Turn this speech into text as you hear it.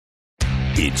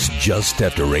It's just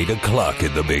after 8 o'clock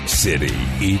in the big city.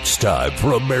 It's time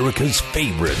for America's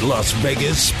favorite Las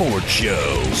Vegas sports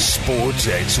show,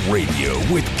 Sportsxradio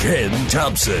with Ken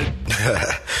Thompson.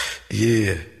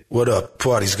 Yeah, what up?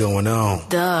 Party's going on.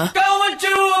 Duh. Going to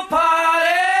a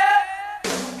party!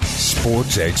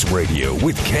 Sportsxradio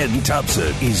with Ken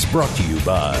Thompson is brought to you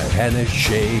by Hannah,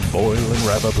 Shea, Boyle, and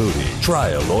Ravaputi.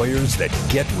 Trial lawyers that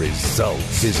get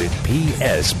results. Visit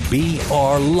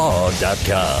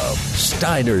PSBRlaw.com.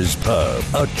 Steiner's Pub,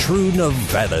 a true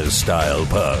Nevada-style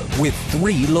pub with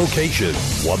 3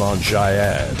 locations. One on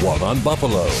Cheyenne, one on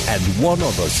Buffalo, and one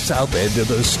on the south end of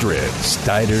the Strip.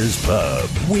 Steiner's Pub.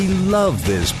 We love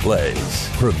this place.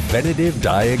 Preventative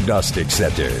Diagnostic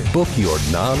Center. Book your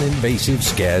non-invasive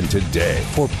scan today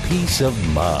for peace of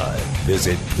mind.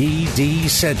 Visit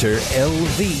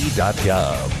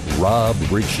pdcenterlv.com. Rob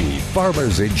Ritchie,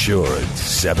 Farmers Insurance,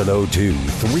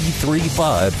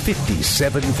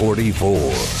 702-335-5744.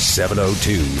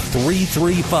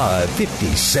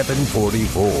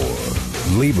 702-335-5744.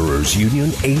 Laborers Union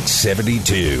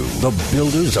 872, the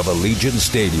builders of Allegiant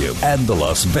Stadium and the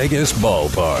Las Vegas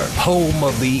Ballpark, home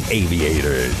of the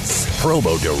Aviators.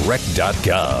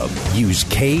 PromoDirect.com. Use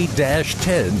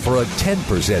K-10 for a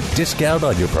 10% discount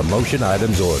on your promotion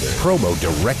items order.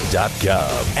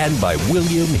 PromoDirect.com. And by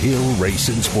William Hill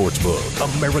Racing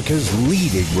Sportsbook, America's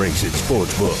leading racing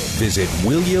sportsbook. Visit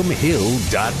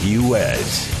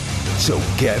WilliamHill.us. So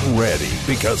get ready,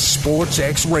 because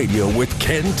Sportsxradio with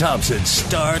Ken Thompson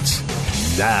starts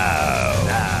now.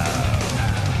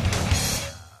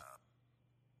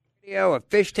 A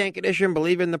Fishtank edition,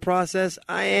 believe in the process.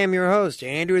 I am your host,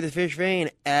 Andrew the Fish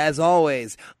Fain. As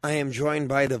always, I am joined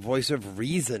by the voice of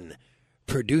reason,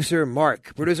 Producer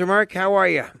Mark. Producer Mark, how are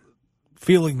you?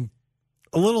 Feeling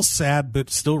a little sad, but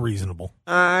still reasonable.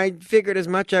 I figured as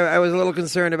much. I was a little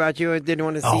concerned about you. I didn't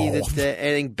want to see that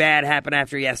anything bad happen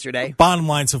after yesterday. Bottom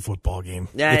line's a football game.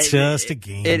 It's just a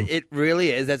game. It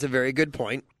really is. That's a very good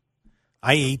point.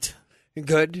 I ate.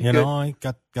 Good. You know, I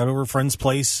got over a friend's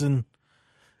place and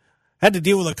had to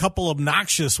deal with a couple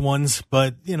obnoxious ones,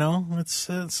 but, you know, it's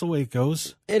the way it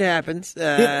goes. It happens.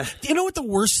 You know what the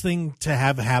worst thing to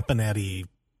have happen at a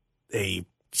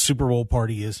Super Bowl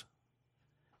party is?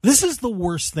 This is the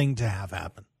worst thing to have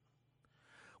happen.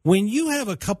 When you have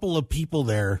a couple of people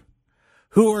there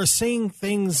who are saying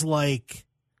things like,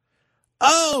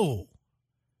 oh,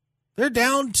 they're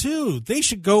down 2. They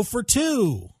should go for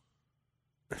 2.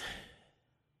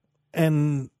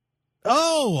 And,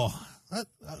 oh,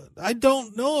 I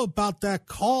don't know about that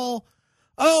call.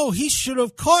 Oh, he should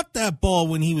have caught that ball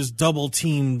when he was double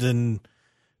teamed and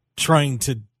trying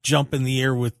to jump in the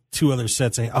air with 2 other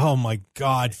sets. Saying, oh, my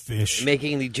God, Fish.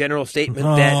 Making the general statement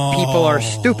that people are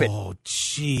stupid. Oh,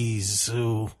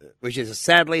 jeez. Which is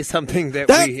sadly something that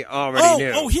we already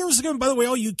knew. Oh, here's the by the way,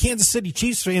 all you Kansas City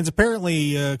Chiefs fans,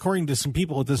 apparently, according to some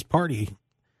people at this party,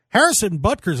 Harrison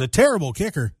Butker's a terrible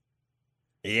kicker.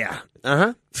 Yeah.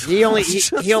 Uh-huh. He only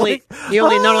not only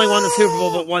won the Super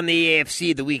Bowl, but won the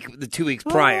AFC the 2 weeks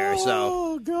prior.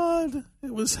 Oh, God.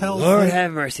 It was hell. Lord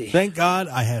have mercy. Thank God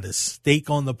I had a steak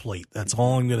on the plate. That's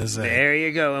all I'm going to say. There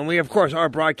you go. And we, of course, are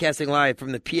broadcasting live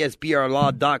from the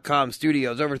PSBRlaw.com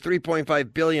studios. Over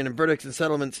 $3.5 billion in verdicts and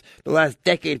settlements the last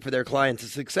decade for their clients. A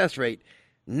success rate,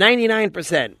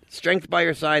 99%. Strength by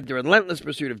your side, the relentless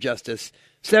pursuit of justice.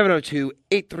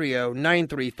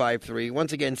 702-830-9353.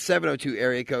 Once again, 702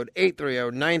 area code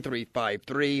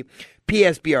 830-9353.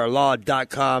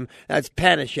 PSBRlaw.com. That's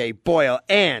Panache, Boyle,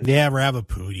 and... Yeah,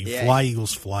 Ravaputi. Yeah. Fly,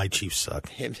 Eagles, fly. Chiefs suck.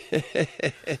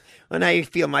 Well, now you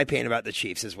feel my pain about the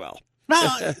Chiefs as well.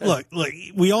 No, look,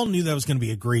 we all knew that was going to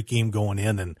be a great game going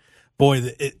in, and boy,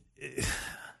 it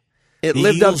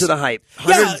lived Eagles, up to the hype.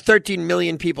 113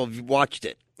 million people watched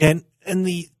it. And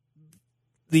the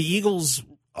Eagles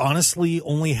honestly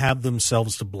only have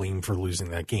themselves to blame for losing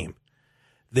that game.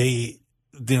 The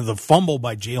fumble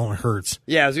by Jalen Hurts.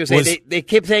 Yeah, I was going to say, they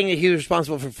kept saying that he was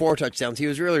responsible for 4 touchdowns. He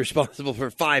was really responsible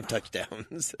for 5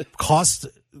 touchdowns. Cost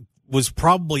was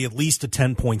probably at least a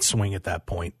 10-point swing at that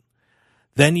point.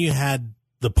 Then you had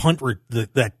the punt,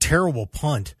 that terrible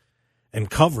punt and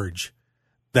coverage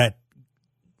that,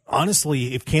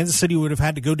 honestly, if Kansas City would have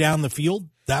had to go down the field,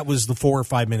 that was the 4 or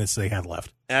 5 minutes they had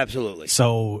left. Absolutely.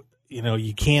 So, you know,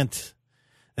 you can't,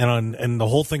 and the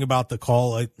whole thing about the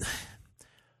call,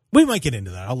 we might get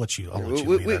into that. I'll let you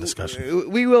lead that discussion.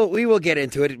 We will get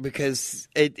into it because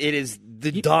it is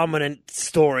the dominant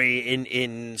story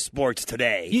in sports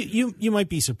today. You might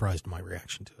be surprised at my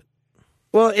reaction to it.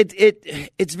 Well,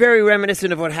 it's very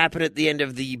reminiscent of what happened at the end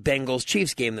of the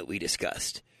Bengals-Chiefs game that we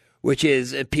discussed, which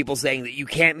is people saying that you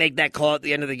can't make that call at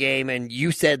the end of the game, and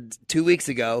you said 2 weeks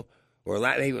ago, or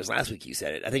maybe it was last week you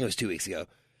said it. I think it was 2 weeks ago.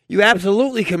 You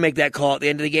absolutely can make that call at the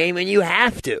end of the game, and you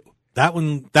have to. That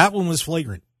one was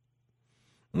flagrant.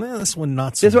 Well, this one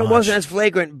not so much. This one wasn't as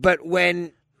flagrant, but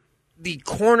when the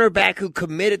cornerback who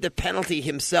committed the penalty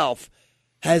himself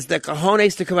has the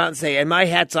cojones to come out and say, and my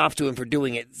hat's off to him for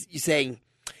doing it, you're saying,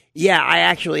 yeah, I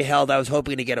actually held. I was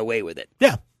hoping to get away with it.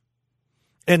 Yeah.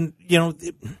 And,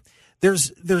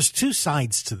 there's two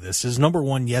sides to this. Is number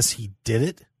one, yes, he did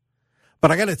it.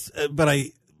 But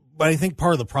I think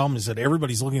part of the problem is that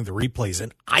everybody's looking at the replays,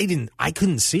 and I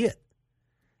couldn't see it.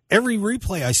 Every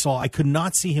replay I saw, I could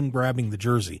not see him grabbing the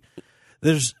jersey.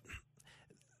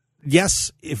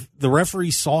 Yes, if the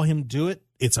referee saw him do it,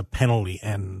 it's a penalty,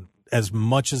 and as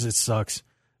much as it sucks,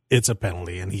 it's a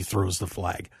penalty, and he throws the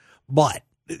flag. But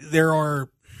there are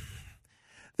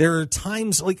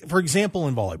times, like for example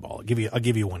in volleyball, I'll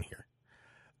give you one here.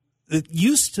 It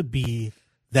used to be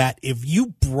that if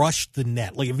you brushed the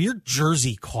net, like if your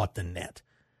jersey caught the net,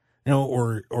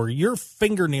 or your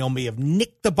fingernail may have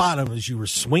nicked the bottom as you were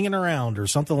swinging around or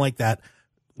something like that,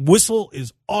 whistle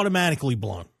is automatically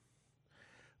blown.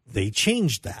 They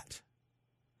changed that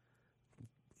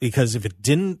because if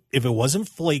it wasn't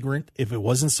flagrant, if it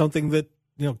wasn't something that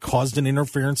caused an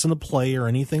interference in the play or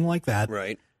anything like that,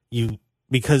 right?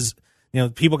 Because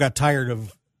people got tired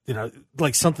of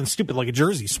like something stupid like a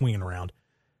jersey swinging around,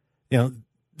 something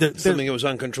that was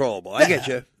uncontrollable. I get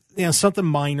you. Something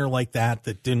minor like that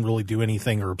didn't really do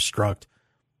anything or obstruct.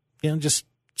 Just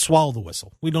swallow the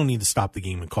whistle. We don't need to stop the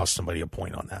game and cost somebody a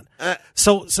point on that.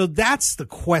 So that's the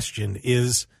question: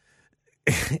 is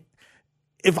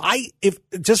if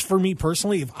just for me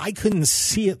personally, if I couldn't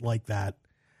see it like that,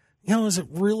 is it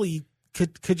really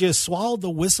could you swallow the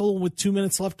whistle with 2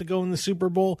 minutes left to go in the Super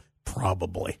Bowl?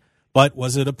 Probably. But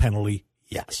was it a penalty?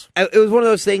 Yes. It was one of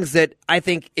those things that I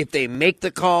think if they make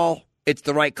the call, it's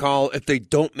the right call. If they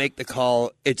don't make the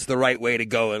call, it's the right way to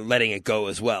go and letting it go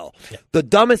as well. Yeah. The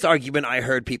dumbest argument I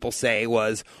heard people say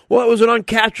was, well, it was an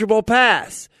uncatchable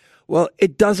pass. Well,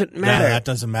 it doesn't matter. That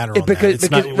doesn't matter on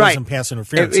that. It wasn't pass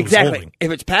interference. Exactly. It was holding.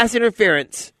 If it's pass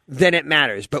interference, then it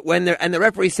matters. But the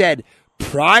referee said,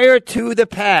 prior to the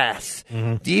pass,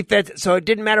 defense, so it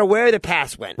didn't matter where the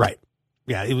pass went. Right.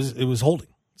 Yeah, it was holding.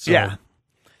 So, yeah.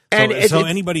 So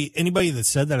anybody that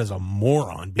said that is a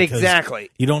moron because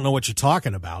exactly. You don't know what you're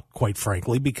talking about, quite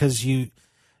frankly, because you're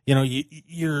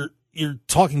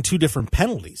talking two different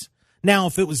penalties. Now,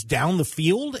 if it was down the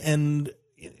field and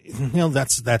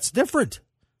that's different.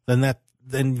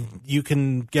 Then you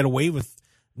can get away with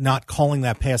not calling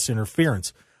that pass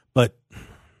interference. But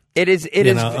it is.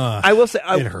 I will say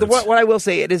what I will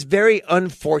say. It is very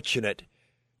unfortunate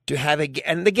to have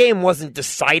and the game wasn't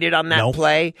decided on that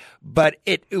play, but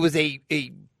it was a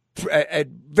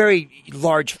very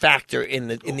large factor in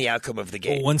the outcome of the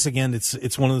game. Well, once again,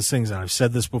 it's one of those things, and I've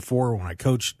said this before when I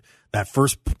coached. That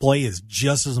first play is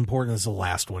just as important as the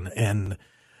last one, and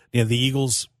the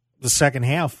Eagles, the second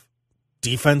half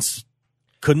defense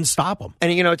couldn't stop them.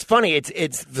 And it's funny.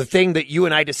 It's the thing that you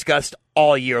and I discussed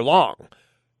all year long,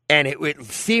 and it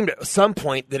seemed at some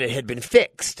point that it had been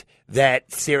fixed. That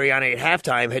Sirianni at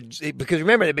halftime because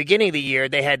remember, at the beginning of the year,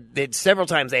 they had several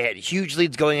times they had huge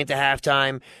leads going into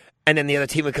halftime, and then the other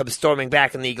team would come storming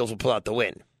back, and the Eagles would pull out the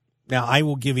win. Now, I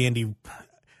will give Andy,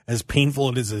 as painful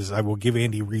it is, I will give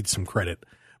Andy Reid some credit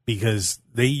because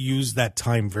they used that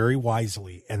time very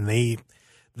wisely, and they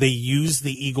used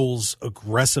the Eagles'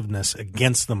 aggressiveness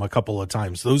against them a couple of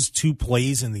times. Those two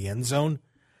plays in the end zone,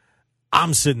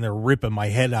 I'm sitting there ripping my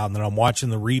head out, and then I'm watching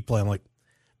the replay. I'm like,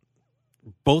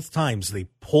 both times they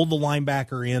pulled the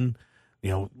linebacker in,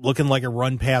 looking like a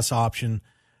run-pass option,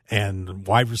 and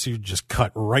wide receiver just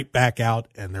cut right back out,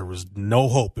 and there was no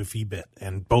hope if he bit,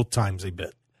 and both times they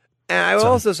bit. And I will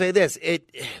also say this,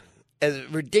 as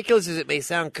ridiculous as it may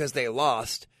sound because they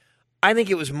lost, I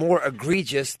think it was more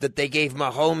egregious that they gave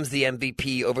Mahomes the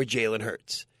MVP over Jalen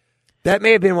Hurts. That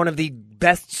may have been one of the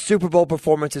best Super Bowl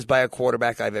performances by a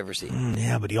quarterback I've ever seen.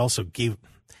 Yeah, but he also gave...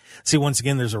 See, once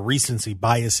again, there's a recency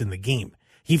bias in the game.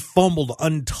 He fumbled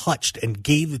untouched and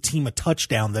gave the team a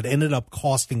touchdown that ended up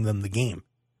costing them the game.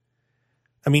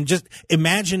 I mean, just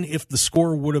imagine if the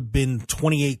score would have been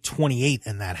 28-28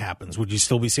 and that happens. Would you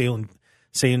still be saying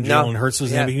Jalen Hurts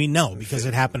was MVP? No, because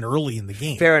it happened early in the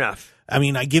game. Fair enough. I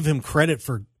mean, I give him credit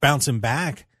for bouncing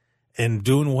back and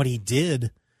doing what he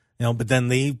did, but then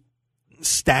they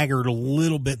staggered a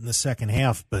little bit in the second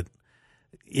half. But,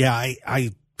 yeah,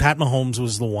 Pat Mahomes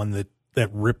was the one that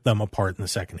ripped them apart in the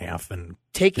second half. And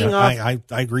I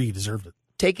agree, he deserved it.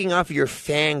 Taking off your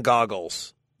fan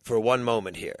goggles for one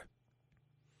moment here.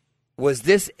 was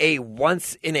this a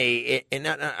once in a, and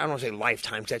I don't want to say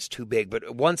lifetime, 'cause that's too big,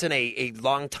 but once in a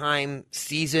long time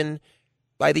season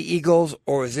by the Eagles,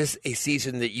 or is this a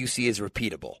season that you see as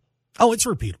repeatable? Oh, it's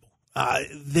repeatable.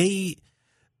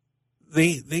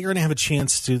 They're going to have a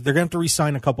chance to. They're going to have to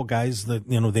re-sign a couple guys that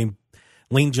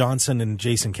Lane Johnson and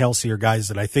Jason Kelsey are guys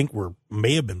that I think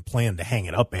may have been planned to hang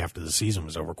it up after the season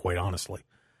was over, quite honestly.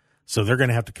 So they're going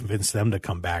to have to convince them to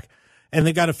come back. And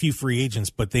they got a few free agents,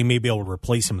 but they may be able to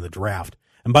replace him in the draft.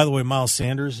 And by the way, Miles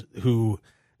Sanders, who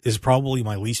is probably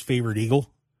my least favorite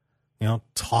Eagle,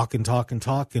 talking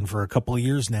for a couple of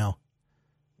years now.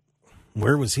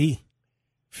 Where was he?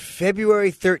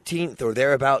 February 13th or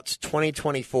thereabouts,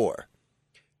 2024.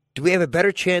 Do we have a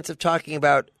better chance of talking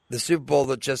about the Super Bowl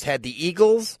that just had the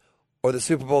Eagles or the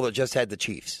Super Bowl that just had the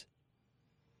Chiefs?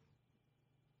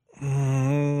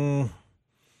 I'm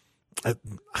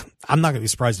not going to be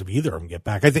surprised if either of them get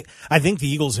back. I think the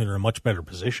Eagles are in a much better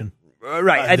position.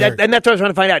 Right, and that's what I was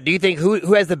trying to find out. Do you think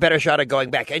who has the better shot at going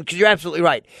back? And because you're absolutely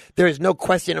right, there is no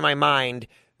question in my mind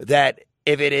that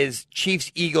if it is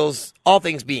Chiefs Eagles, all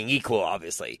things being equal,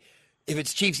 obviously, if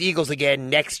it's Chiefs Eagles again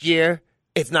next year,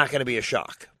 it's not going to be a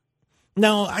shock.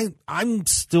 No, I'm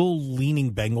still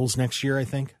leaning Bengals next year. I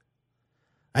think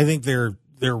they're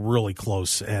really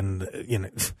close, and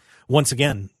once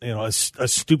again, a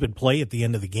stupid play at the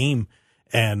end of the game,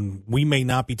 and we may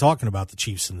not be talking about the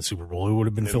Chiefs in the Super Bowl. It would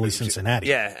have been Philly-Cincinnati.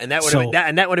 Yeah, and that would have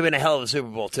been that would have been a hell of a Super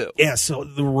Bowl too. Yeah, so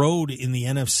the road in the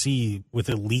NFC with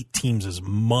elite teams is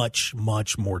much,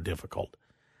 much more difficult.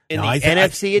 In the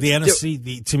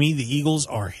NFC, to me, the Eagles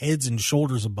are heads and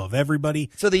shoulders above everybody.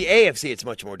 So the AFC, it's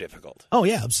much more difficult. Oh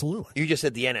yeah, absolutely. You just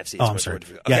said the NFC. I'm sorry. More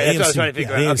difficult. Yeah, okay, AFC, that's what I was trying to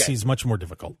figure out. AFC is much more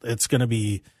difficult. It's going to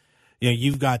be,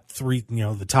 you've got three,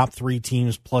 the top three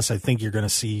teams. Plus, I think you're going to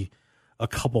see a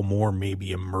couple more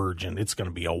maybe emerge, and it's going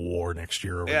to be a war next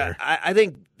year over there. I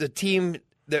think the team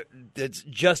that's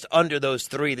just under those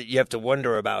three that you have to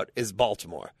wonder about is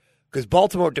Baltimore. Because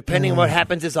Baltimore, depending on what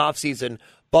happens this offseason,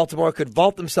 Baltimore could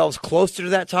vault themselves closer to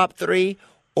that top three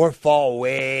or fall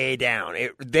way down.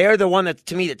 They're the one that,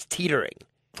 to me, that's teetering.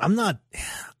 I'm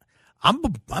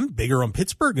bigger on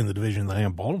Pittsburgh in the division than I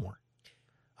am Baltimore.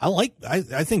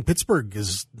 I think Pittsburgh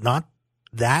is not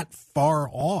that far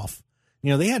off.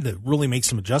 They had to really make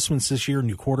some adjustments this year,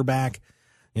 new quarterback,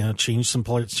 change some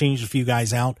players, change a few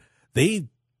guys out. They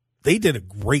did a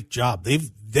great job.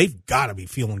 They've got to be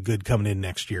feeling good coming in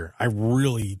next year. I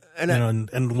really,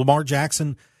 and Lamar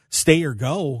Jackson, stay or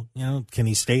go. Can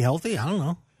he stay healthy? I don't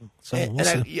know. So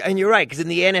and you're right, because in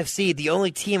the NFC, the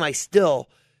only team I still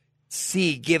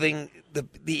see giving the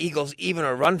Eagles even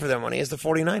a run for their money is the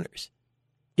 49ers.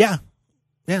 Yeah,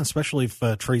 especially if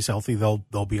Trey's healthy,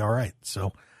 they'll be all right.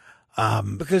 So.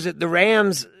 Because the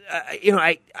Rams,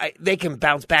 they can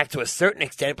bounce back to a certain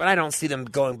extent, but I don't see them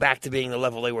going back to being the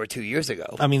level they were 2 years ago.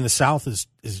 I mean, the South is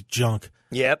junk.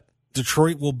 Yep.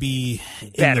 Detroit will be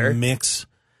better in the mix.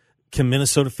 Can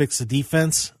Minnesota fix the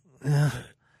defense? Can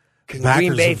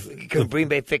Green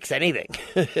Bay fix anything?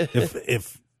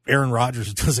 if Aaron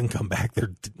Rodgers doesn't come back,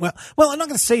 they're well. I'm not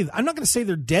going to say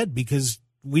they're dead because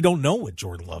we don't know what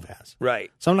Jordan Love has.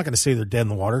 Right. So I'm not going to say they're dead in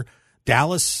the water.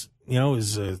 Dallas,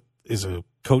 is a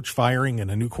coach firing and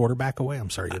a new quarterback away. I'm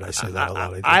sorry, did I say that out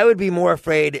loud? I would be more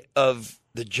afraid of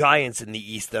the Giants in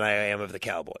the East than I am of the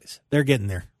Cowboys. They're getting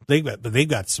there. They've got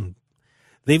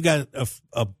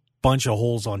a bunch of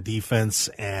holes on defense,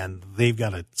 and they've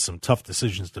got some tough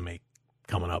decisions to make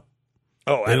coming up.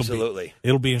 Oh, absolutely.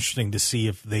 It'll be interesting to see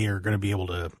if they are going to be able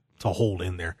to hold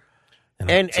in there.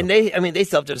 And they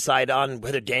still have to decide on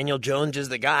whether Daniel Jones is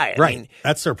the guy. I mean,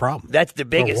 that's their problem. That's the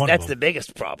biggest. That's the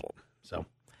biggest problem. So,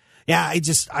 yeah, I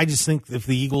just think if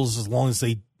the Eagles, as long as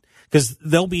because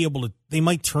they'll be able to, they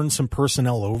might turn some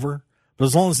personnel over, but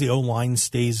as long as the O-line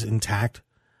stays intact,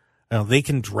 they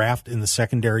can draft in the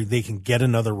secondary. They can get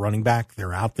another running back.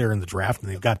 They're out there in the draft,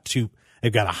 and they've got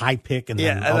a high pick, and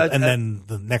then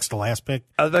the next to last pick.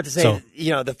 I was about to say,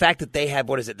 the fact that they have,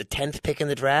 the 10th pick in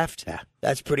the draft,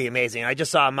 that's pretty amazing. I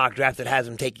just saw a mock draft that has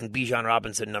them taking Bijan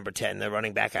Robinson, number 10, the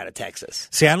running back out of Texas.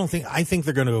 See, I think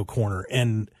they're going to go corner,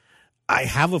 and I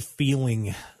have a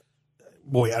feeling,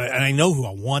 and I know who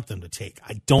I want them to take.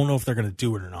 I don't know if they're going to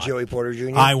do it or not. Joey Porter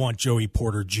Jr.? I want Joey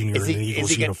Porter Jr. in the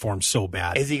Eagles uniform so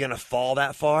bad. Is he going to fall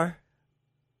that far?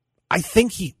 I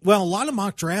think a lot of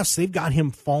mock drafts, they've got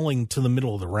him falling to the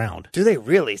middle of the round. Do they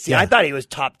really? See, yeah. I thought he was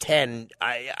top 10.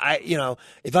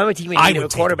 If I'm a team in need of a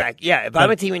quarterback,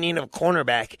 I'm a team in need of a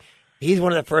cornerback, he's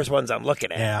one of the first ones I'm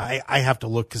looking at. Yeah, I have to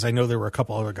look because I know there were a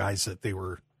couple other guys that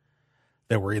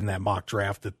were in that mock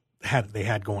draft that they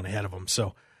had going ahead of them.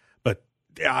 So, but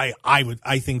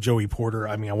I think Joey Porter,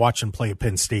 I watch him play at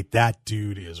Penn State. That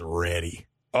dude is ready.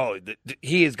 Oh,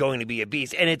 he is going to be a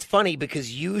beast. And it's funny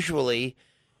because usually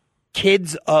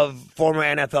kids of former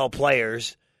NFL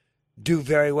players do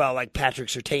very well, like Patrick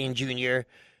Surtain Jr.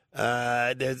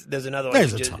 There's another one.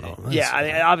 There's a ton of them.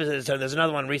 Yeah, obviously there's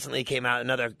another one recently came out,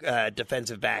 another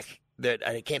defensive back that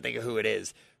I can't think of who it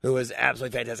is, who was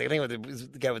absolutely fantastic. I think it was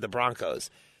the guy with the Broncos.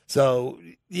 So,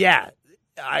 yeah,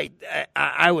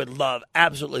 I would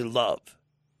absolutely love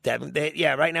that.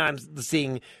 Yeah, right now I'm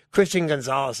seeing Christian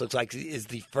Gonzalez looks like is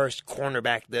the first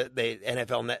cornerback that the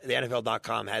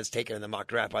NFL.com has taken in the mock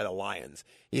draft by the Lions.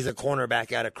 He's a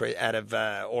cornerback out of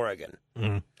Oregon.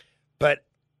 Mm-hmm. But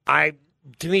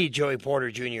to me, Joey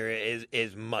Porter Jr.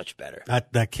 is much better.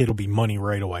 That kid will be money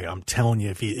right away. I'm telling you,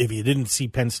 if you didn't see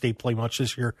Penn State play much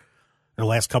this year, the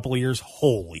last couple of years,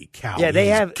 holy cow, he's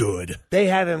good. They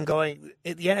have him going.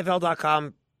 The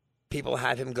NFL.com people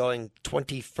have him going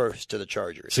 21st to the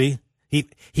Chargers. See?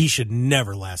 He should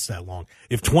never last that long.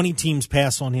 If 20 teams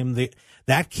pass on him,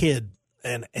 that kid,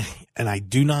 and I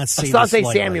do not say this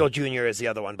lightly. Samuel Jr. is the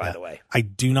other one, by the way. I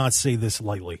do not say this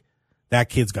lightly. That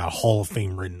kid's got Hall of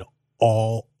Fame written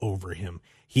all over him.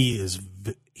 His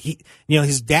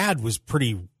dad was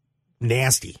pretty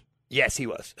nasty. Yes, he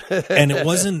was. And it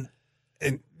wasn't,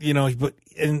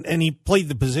 and he played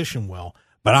the position well.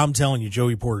 But I'm telling you,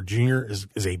 Joey Porter Jr. is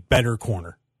a better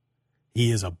corner. He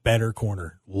is a better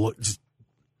corner. Well,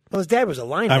 his dad was a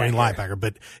linebacker. Linebacker,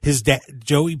 but his dad,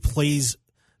 Joey plays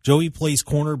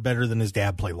corner better than his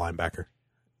dad played linebacker.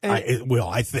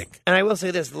 I think. And I will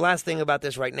say this: the last thing about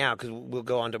this right now, because we'll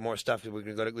go on to more stuff. We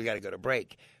got to go to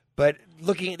break. But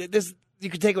looking at this, you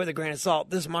can take it with a grain of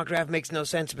salt. This mock draft makes no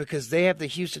sense because they have the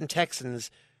Houston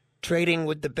Texans trading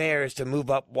with the Bears to move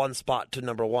up one spot to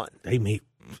number 1. Hey, mate.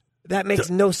 That makes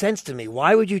no sense to me.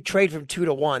 Why would you trade from 2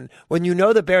 to 1 when you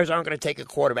know the Bears aren't going to take a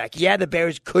quarterback? Yeah, the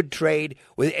Bears could trade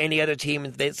with any other team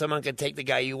and someone could take the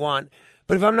guy you want.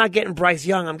 But if I'm not getting Bryce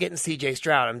Young, I'm getting C.J.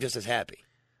 Stroud. I'm just as happy.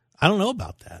 I don't know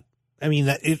about that. I mean,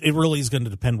 it really is going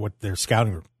to depend what their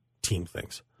scouting team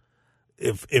thinks.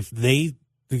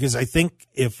 Because I think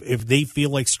if they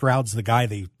feel like Stroud's the guy,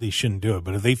 they shouldn't do it.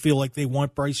 But if they feel like they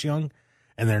want Bryce Young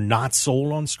and they're not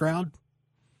sold on Stroud,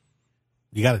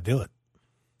 you got to do it.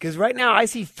 Because right now I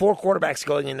see 4 quarterbacks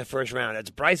going in the first round.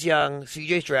 It's Bryce Young,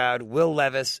 C.J. Stroud, Will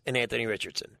Levis, and Anthony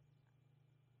Richardson.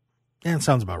 Yeah, it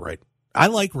sounds about right. I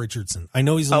like Richardson. I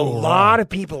know he's a lot of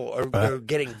people are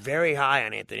getting very high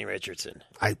on Anthony Richardson.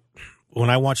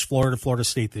 When I watched Florida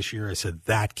State this year, I said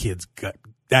that kid's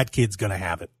gonna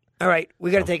have it. All right, we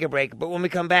got to take a break, but when we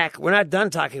come back, we're not done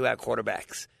talking about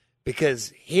quarterbacks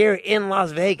because here in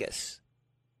Las Vegas,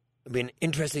 it'll be an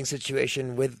interesting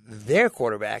situation with their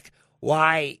quarterback.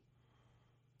 Why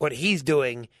what he's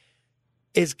doing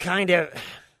is kind of,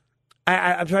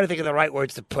 I'm trying to think of the right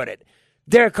words to put it.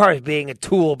 Derek Carr is being a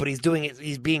tool, but he's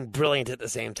being brilliant at the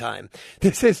same time.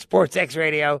 This is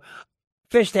Sportsxradio,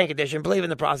 Fishtank edition, Believe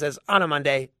in the Process, on a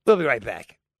Monday. We'll be right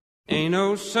back. Ain't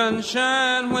no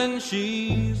sunshine when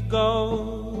she's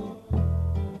gone.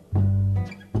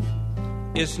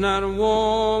 It's not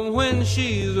warm when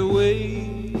she's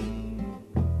away.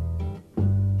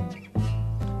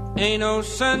 Ain't no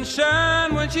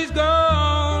sunshine when she's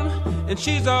gone, and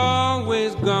she's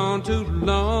always gone too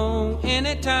long.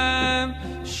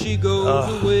 Anytime she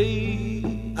goes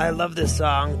away. I love this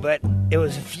song, but it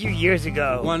was a few years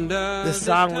ago. This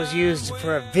song was used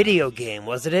for a video game,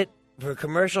 wasn't it? For a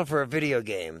commercial for a video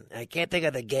game. I can't think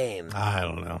of the game. I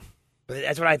don't know. But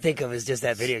that's what I think of as just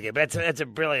that video game. But that's a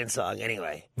brilliant song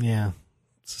anyway. Yeah,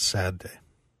 it's a sad day.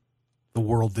 The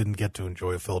world didn't get to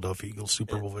enjoy a Philadelphia Eagles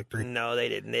Super Bowl victory. No, they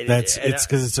didn't. It's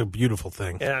because it's a beautiful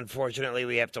thing. And unfortunately,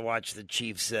 we have to watch the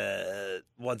Chiefs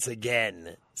once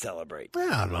again celebrate.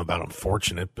 Well, I don't know about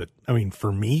unfortunate, but I mean, for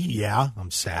me, yeah,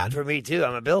 I'm sad. For me too.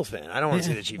 I'm a Bills fan. I don't want to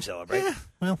see the Chiefs celebrate. Yeah,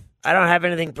 well, I don't have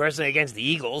anything personally against the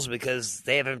Eagles because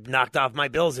they haven't knocked off my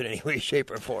Bills in any way,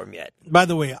 shape, or form yet. By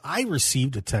the way, I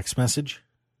received a text message.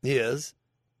 Yes.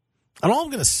 And all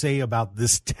I'm going to say about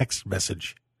this text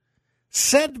message.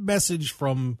 Said message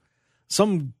from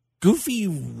some goofy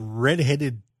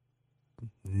redheaded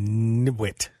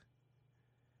nitwit.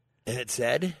 And it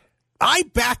said, I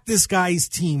backed this guy's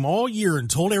team all year and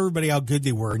told everybody how good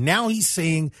they were. Now he's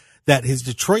saying that his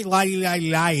Detroit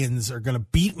Lions are going to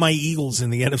beat my Eagles in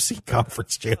the NFC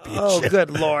Conference Championship. Oh,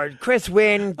 good Lord. Chris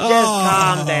Wynn, just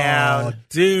calm down.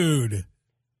 Dude.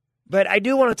 But I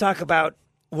do want to talk about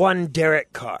one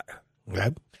Derek Carr.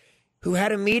 Okay. Who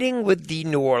had a meeting with the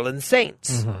New Orleans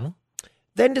Saints,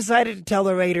 then decided to tell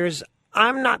the Raiders,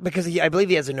 I'm not, because I believe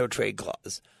he has a no-trade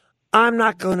clause, I'm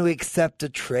not going to accept a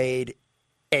trade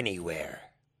anywhere.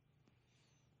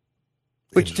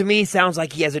 Which to me sounds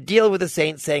like he has a deal with the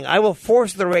Saints saying, I will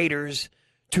force the Raiders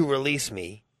to release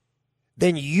me.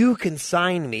 Then you can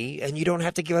sign me, and you don't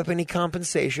have to give up any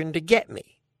compensation to get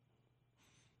me.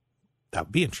 That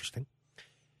would be interesting.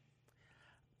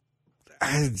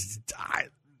 I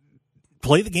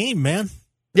play the game, man.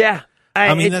 Yeah.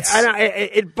 I mean,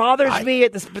 it bothers me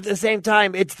at the same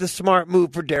time. It's the smart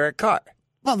move for Derek Carr.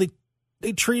 Well,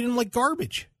 they treat him like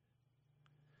garbage.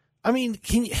 I mean,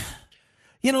 can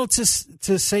you,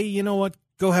 to say, you know what,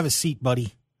 go have a seat,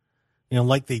 buddy,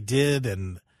 like they did.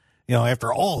 And,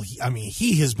 after all,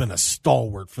 he has been a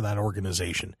stalwart for that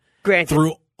organization. Granted.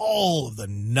 Through all of the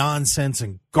nonsense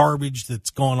and garbage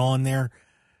that's gone on there.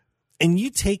 And you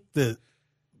take the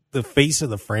face of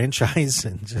the franchise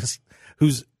and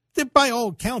who's, by all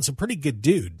accounts, a pretty good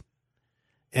dude,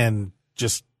 and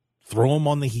just throw him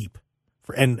on the heap.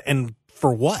 And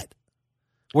for what?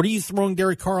 What are you throwing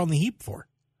Derek Carr on the heap for?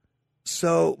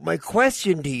 So my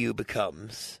question to you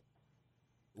becomes,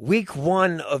 week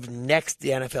 1 of next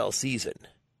NFL season,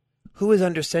 who is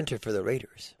under center for the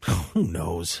Raiders? Who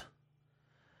knows?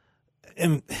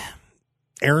 And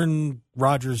Aaron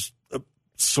Rodgers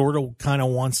sort of kind of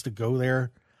wants to go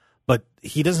there, but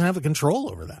he doesn't have the control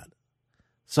over that.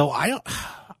 So I don't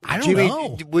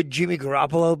know. Would Jimmy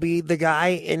Garoppolo be the guy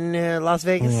in Las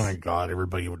Vegas? Oh my God,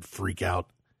 everybody would freak out.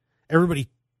 Everybody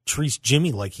treats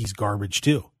Jimmy like he's garbage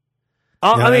too.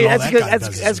 Oh, I mean, that's good.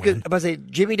 That's good. I'm about to say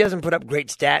Jimmy doesn't put up great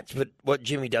stats, but what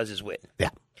Jimmy does is win. Yeah.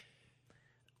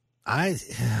 I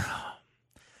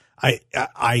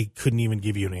couldn't even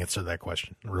give you an answer to that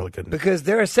question. I really couldn't. Because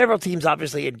there are several teams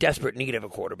obviously in desperate need of a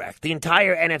quarterback. The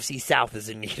entire NFC South is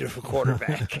in need of a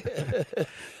quarterback.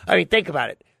 I mean, think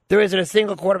about it. There isn't a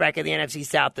single quarterback in the NFC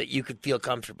South that you could feel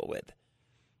comfortable with.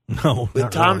 No, with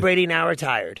not Tom really. Brady now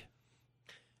retired.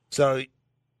 So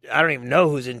I don't even know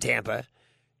who's in Tampa.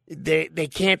 They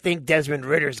can't think Desmond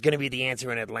Ridder is going to be the answer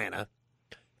in Atlanta.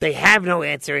 They have no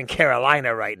answer in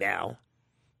Carolina right now.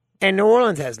 And New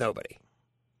Orleans has nobody.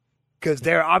 Because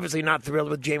they're obviously not thrilled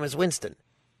with Jameis Winston.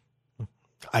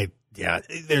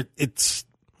 It's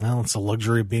a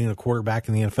luxury of being a quarterback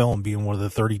in the NFL and being one of the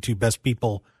 32 best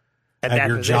people at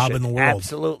your job in the world.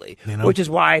 Absolutely. Which is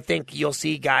why I think you'll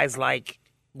see guys like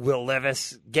Will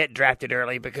Levis get drafted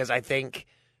early, because I think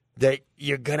that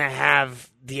you're going to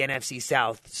have the NFC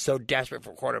South so desperate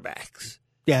for quarterbacks.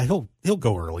 Yeah, he'll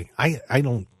go early. I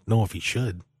don't know if he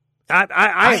should.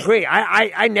 I agree.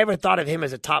 I never thought of him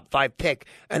as a top 5 pick,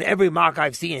 and every mock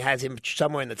I've seen has him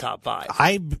somewhere in the top 5.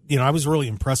 I was really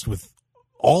impressed with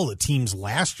all the teams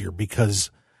last year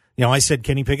because, I said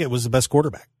Kenny Pickett was the best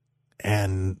quarterback,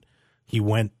 and he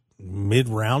went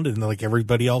mid-round, and like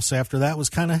everybody else after that was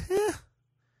kind of,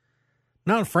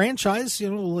 not a franchise.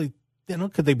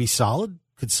 Could they be solid?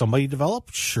 Could somebody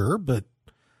develop? Sure, but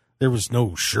there was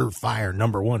no surefire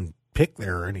number 1 pick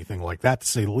there or anything like that, to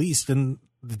say the least, and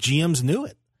the GMs knew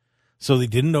it. So they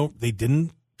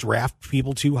didn't draft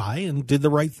people too high and did the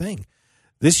right thing.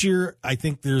 This year, I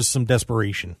think there's some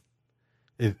desperation.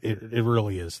 It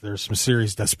really is. There's some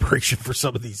serious desperation for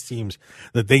some of these teams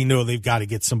that they know they've got to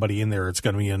get somebody in there. It's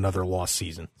going to be another lost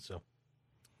season. So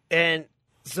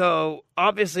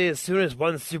obviously, as soon as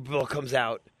one Super Bowl comes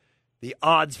out, the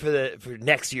odds for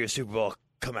next year's Super Bowl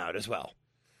come out as well.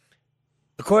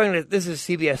 According to this is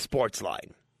CBS Sports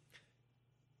Line.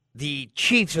 The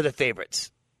Chiefs are the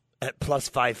favorites at plus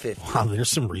 550. Wow, there's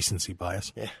some recency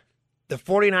bias. Yeah. The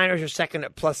 49ers are second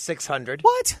at plus 600.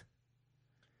 What?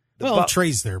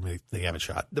 Trey's there. They have a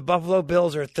shot. The Buffalo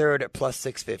Bills are third at plus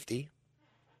 650.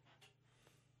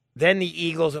 Then the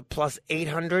Eagles at plus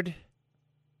 800.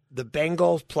 The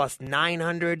Bengals plus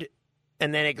 900.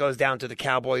 And then it goes down to the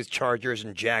Cowboys, Chargers,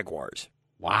 and Jaguars.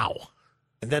 Wow.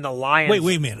 And then the Lions.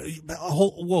 Wait a minute.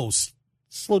 Whoa,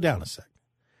 slow down a sec.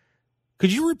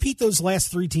 Could you repeat those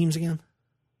last 3 teams again?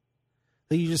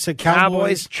 That you just said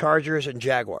Cowboys, Chargers, and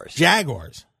Jaguars.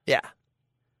 Jaguars. Yeah.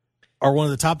 Are one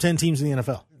of the top 10 teams in the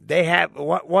NFL. They have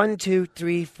 1, 2,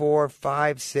 3, 4,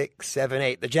 5, 6, 7,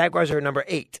 8. The Jaguars are number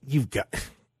 8. You've got.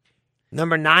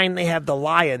 Number 9, they have the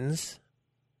Lions.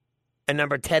 And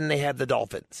number 10, they have the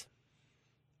Dolphins.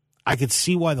 I could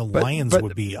see why the Lions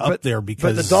would be up there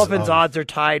because. But the Dolphins' odds are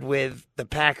tied with the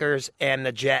Packers and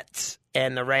the Jets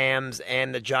and the Rams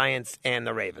and the Giants and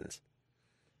the Ravens.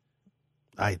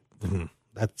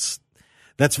 That's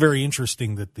very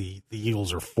interesting that the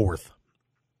Eagles are 4th.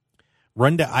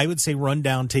 I would say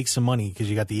rundown, take some money because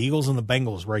you got the Eagles and the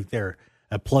Bengals right there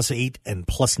at plus 8 and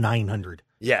plus 900.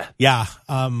 Yeah. Yeah.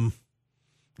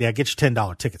 Get your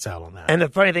 $10 tickets out on that. And the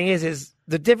funny thing is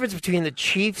the difference between the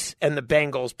Chiefs and the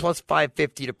Bengals plus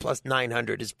 550 to plus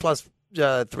 900 is plus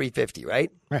 350,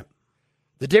 right? Right.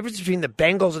 The difference between the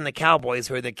Bengals and the Cowboys,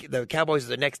 who are the Cowboys are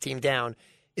the next team down,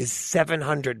 is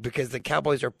 700 because the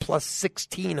Cowboys are plus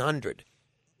 1,600.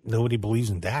 Nobody believes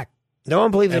in Dak. No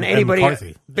one believes in anybody.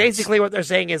 McCarthy. Basically, what they're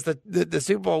saying is the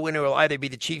Super Bowl winner will either be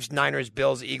the Chiefs, Niners,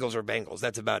 Bills, Eagles, or Bengals.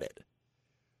 That's about it.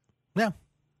 Yeah,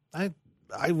 I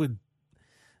would.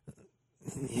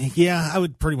 Yeah, I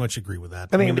would pretty much agree with that.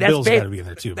 I mean, the Bills got to be in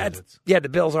there too. The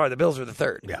Bills are the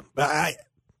third. Yeah, but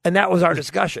and that was our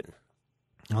discussion.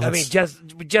 Well, I mean, just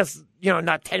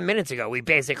not 10 minutes ago, we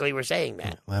basically were saying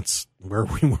that. That's where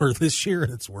we were this year.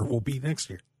 That's where we'll be next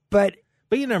year. But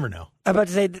you never know. I'm about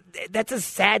to say that's a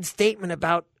sad statement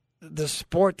about the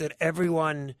sport that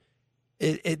everyone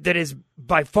that is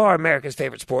by far America's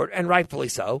favorite sport, and rightfully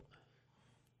so.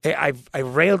 I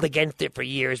railed against it for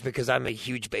years because I'm a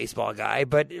huge baseball guy,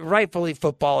 but rightfully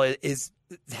football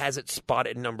has its spot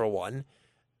at number one.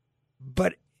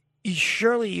 But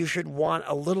surely you should want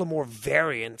a little more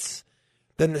variance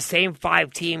than the same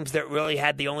 5 teams that really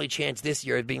had the only chance this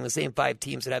year as being the same 5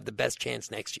 teams that have the best chance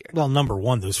next year. Well, number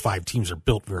one, those 5 teams are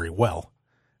built very well,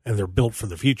 and they're built for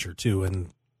the future too.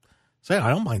 And so I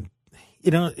don't mind.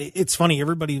 It's funny.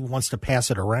 Everybody wants to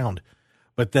pass it around,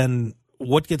 but then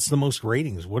what gets the most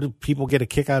ratings? What do people get a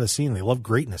kick out of seeing? They love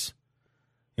greatness.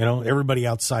 Everybody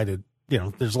outside of,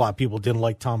 there's a lot of people who didn't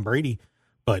like Tom Brady,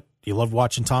 but you love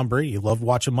watching Tom Brady. You love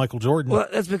watching Michael Jordan. Well,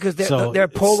 that's because they're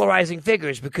polarizing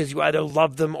figures because you either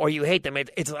love them or you hate them.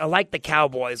 It's like the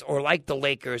Cowboys or like the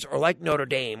Lakers or like Notre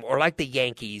Dame or like the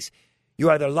Yankees. You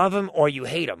either love them or you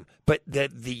hate them. But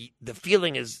the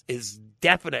feeling is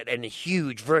definite and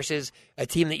huge versus a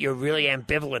team that you're really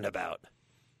ambivalent about.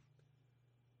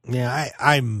 Yeah,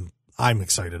 I'm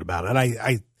excited about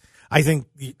it. I think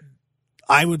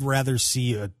I would rather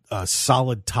see a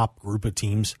solid top group of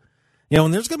teams.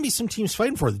 And there's going to be some teams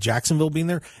fighting for it. Jacksonville being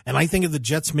there. And I think if the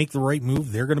Jets make the right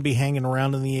move, they're going to be hanging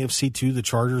around in the AFC too. The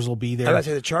Chargers will be there. I was about to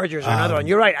say the Chargers are another one.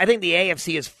 You're right. I think the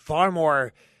AFC is far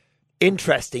more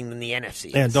interesting than the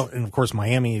NFC. And of course,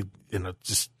 Miami,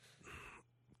 just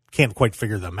can't quite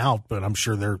figure them out, but I'm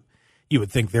sure you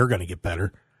would think they're going to get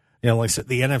better. Like I said,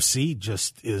 the NFC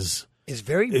just is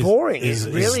very boring. It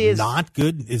really is not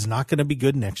good. Is not going to be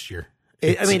good next year.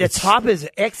 The top is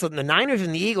excellent. The Niners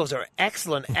and the Eagles are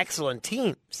excellent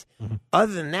teams. Mm-hmm.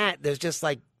 Other than that, there's just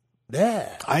like,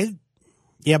 but I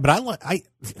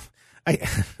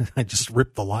just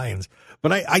ripped the Lions,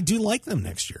 but I do like them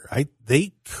next year.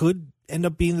 They could end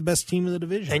up being the best team in the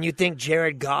division. And you think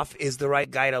Jared Goff is the right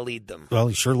guy to lead them? Well,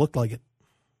 he sure looked like it.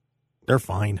 They're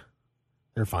fine.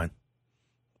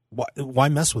 Why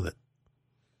mess with it?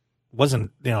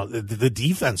 Wasn't the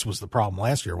defense was the problem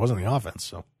last year? It wasn't the offense.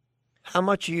 So. How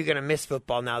much are you going to miss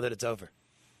football now that it's over?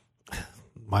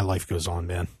 My life goes on,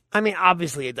 man. I mean,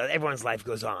 obviously it does. Everyone's life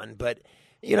goes on, but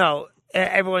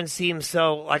everyone seems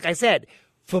so. Like I said,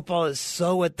 football is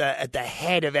so at the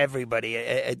head of everybody.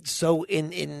 It's so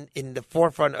in the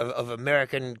forefront of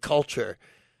American culture.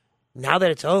 Now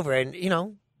that it's over, and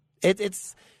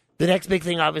it's the next big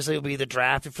thing. Obviously, will be the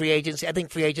draft and free agency. I think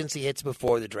free agency hits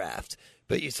before the draft,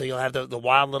 but so you'll have the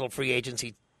wild little free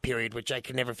agency period, which I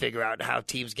can never figure out how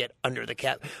teams get under the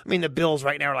cap. I mean, the Bills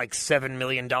right now are like $7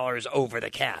 million over the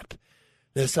cap.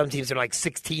 There's some teams that are like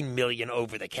 $16 million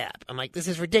over the cap. I'm like, this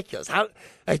is ridiculous. How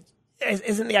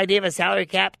isn't the idea of a salary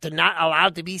cap to not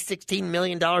allowed to be $16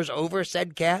 million over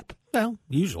said cap? Well,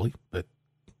 usually, but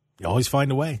you always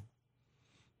find a way.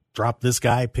 Drop this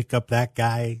guy, pick up that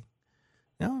guy.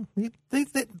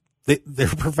 They're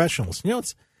professionals.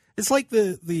 It's like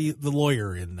the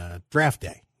lawyer in draft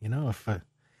day.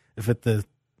 If at the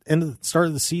end of the start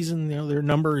of the season, their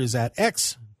number is at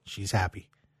X, she's happy.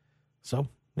 So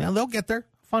they'll get there.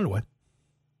 Find a way.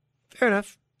 Fair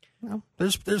enough.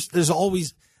 There's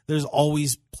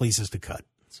always places to cut.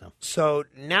 So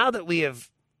now that we have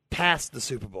passed the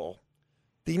Super Bowl,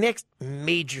 the next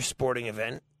major sporting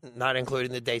event, not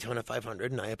including the Daytona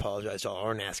 500, and I apologize to all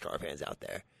our NASCAR fans out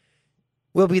there,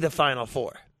 will be the Final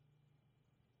Four.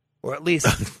 Or at least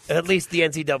the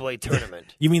NCAA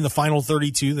tournament. You mean the final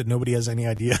 32 that nobody has any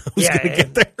idea who's going to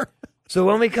get there? So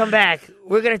when we come back,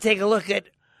 we're going to take a look at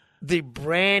the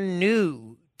brand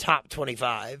new top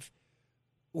 25,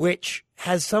 which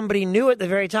has somebody new at the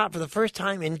very top for the first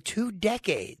time in 2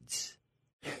 decades.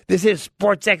 This is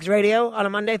Sportsxradio on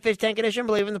a Monday, Fishtank edition.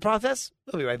 Believe in the process.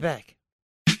 We'll be right back.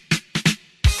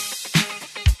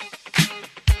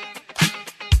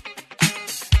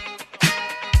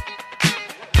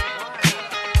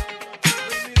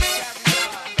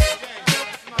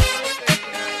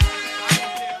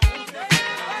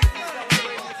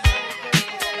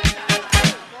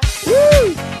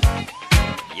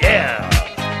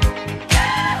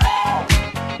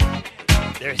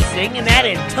 They're singing that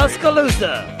in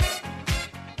Tuscaloosa.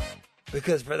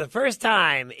 Because for the first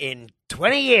time in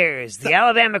 20 years, the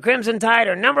Alabama Crimson Tide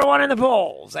are number one in the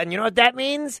polls. And you know what that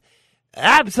means?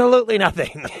 Absolutely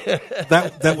nothing.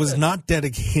 That was not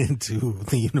dedicated to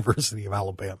the University of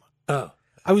Alabama. Oh.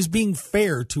 I was being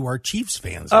fair to our Chiefs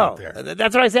fans out there.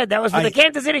 That's what I said. That was for the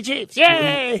Kansas City Chiefs.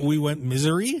 Yay! We went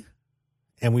misery,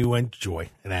 and we went joy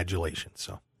and adulation.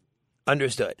 So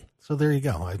understood. So there you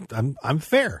go. I'm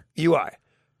fair. You are.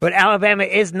 But Alabama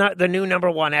is not the new number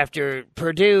one after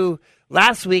Purdue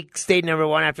last week stayed number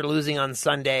one after losing on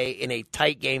Sunday in a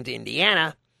tight game to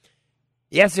Indiana.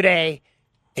 Yesterday,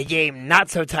 a game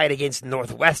not so tight against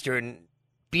Northwestern,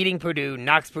 beating Purdue,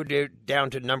 knocks Purdue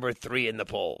down to number 3 in the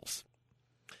polls.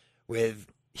 With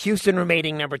Houston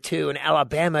remaining number 2 and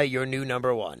Alabama your new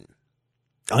number 1.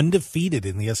 Undefeated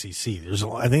in the SEC.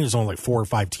 I think there's only like 4 or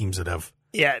 5 teams that have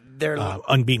they're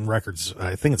unbeaten records.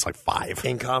 I think it's like 5.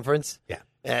 In conference? Yeah.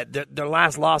 Their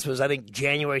last loss was, I think,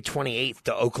 January 28th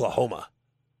to Oklahoma.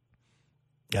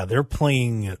 Yeah, they're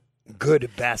playing good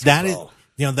basketball.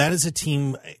 That is a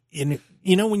team.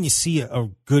 When you see a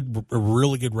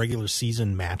really good regular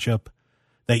season matchup,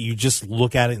 that you just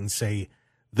look at it and say,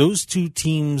 those two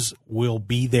teams will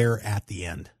be there at the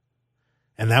end.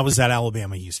 And that was that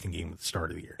Alabama-Houston game at the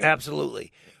start of the year.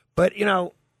 Absolutely. But,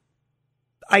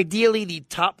 ideally the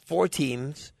top 4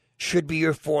 teams should be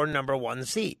your 4 number 1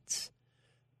 seeds.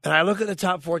 And I look at the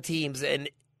top 4 teams, and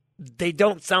they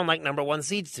don't sound like number 1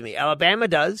 seeds to me. Alabama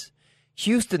does.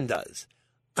 Houston does.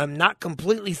 I'm not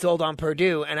completely sold on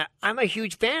Purdue, and I'm a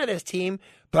huge fan of this team,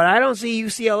 but I don't see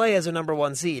UCLA as a number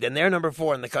 1 seed, and they're number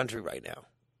 4 in the country right now.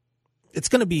 It's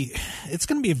going to be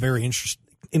a very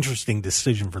interesting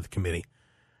decision for the committee.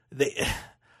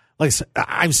 Like I said,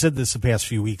 I've said this the past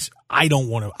few weeks. I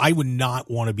would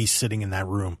not want to be sitting in that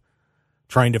room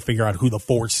trying to figure out who the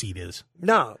 4 seed is.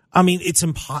 No. I mean, it's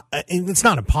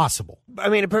not impossible. I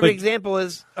mean, a perfect example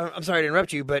is, I'm sorry to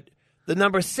interrupt you, but the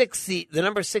number 6 team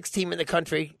in the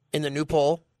country in the new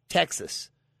poll, Texas,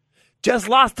 just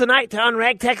lost tonight to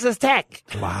unranked Texas Tech.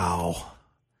 Wow.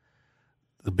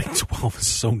 The Big 12 is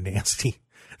so nasty.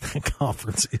 That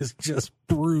conference is just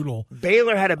brutal.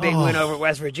 Baylor had a big win over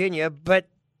West Virginia, but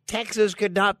Texas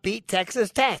could not beat Texas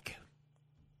Tech.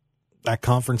 That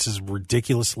conference is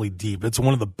ridiculously deep. It's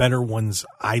one of the better ones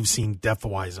I've seen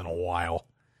depth-wise in a while.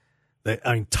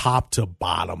 Top to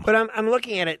bottom. But I'm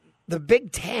looking at it. The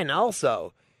Big Ten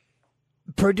also.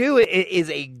 Purdue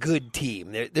is a good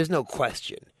team. There's no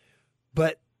question.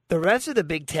 But the rest of the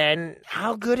Big Ten,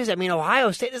 how good is it? I mean,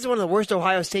 Ohio State, this is one of the worst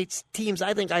Ohio State teams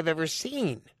I think I've ever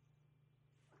seen.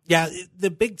 Yeah, the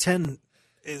Big Ten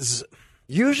is...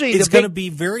 Usually it's going to be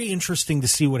very interesting to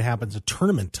see what happens at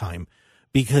tournament time,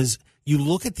 because you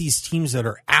look at these teams that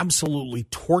are absolutely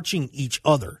torching each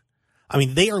other. I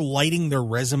mean, they are lighting their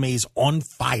resumes on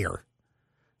fire.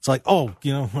 It's like,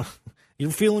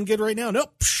 you're feeling good right now?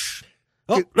 Nope.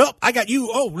 Nope, I got you.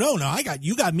 Oh, no,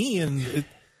 you got me. And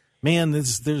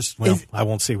I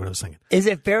won't say what I was thinking. Is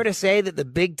it fair to say that the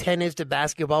Big Ten is to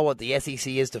basketball what the SEC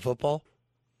is to football?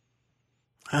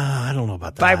 I don't know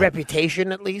about that. By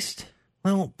reputation, at least?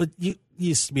 Well, but you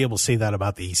used to be able to say that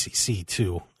about the ACC,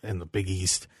 too, and the Big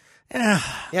East.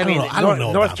 I don't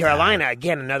know North Carolina,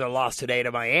 again, another loss today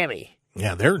to Miami.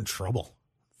 Yeah, they're in trouble.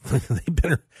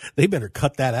 they better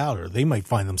cut that out, or they might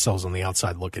find themselves on the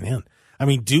outside looking in. I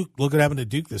mean, Duke, look what happened to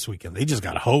Duke this weekend. They just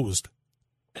got hosed.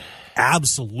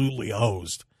 Absolutely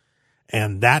hosed.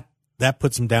 And that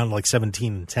puts them down to like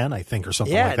 17-10, I think, or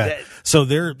something like that. So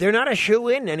they're not a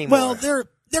shoe-in anymore. Well, they're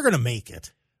going to make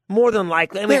it. More than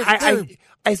likely. I mean,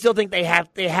 I still think they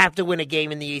have to win a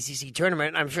game in the ACC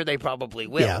tournament. I'm sure they probably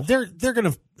will. Yeah, they're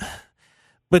going to.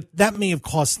 But that may have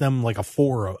cost them like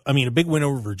a big win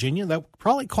over Virginia. That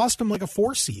probably cost them like a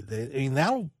 4 seed. I mean,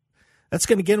 that's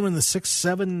going to get them in the 6,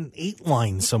 7, 8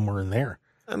 line somewhere in there.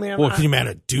 I mean, can you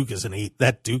imagine Duke is an 8?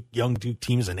 That young Duke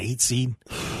team is an 8 seed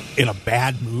in a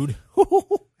bad mood.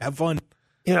 Have fun.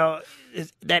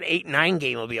 That 8-9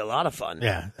 game will be a lot of fun.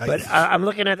 Yeah. But I'm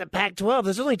looking at the Pac-12.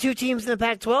 There's only 2 teams in the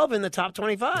Pac-12 in the top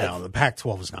 25. No, the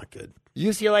Pac-12 is not good.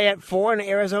 UCLA at 4 and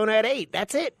Arizona at 8.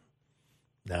 That's it.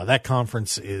 No, that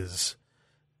conference is,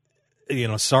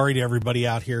 sorry to everybody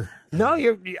out here. No,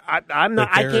 I'm not.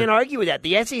 I can't argue with that.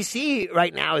 The SEC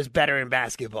right now is better in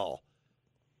basketball.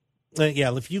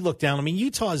 Yeah, if you look down, I mean,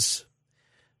 Utah's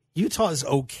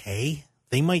okay.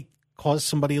 They might cause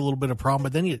somebody a little bit of problem,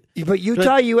 but then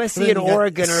Utah, USC, and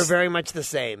Oregon are very much the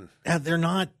same. They're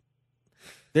not.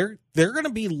 They're going to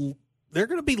be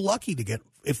lucky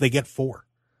if they get 4.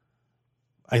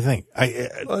 I think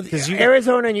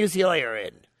Arizona and UCLA are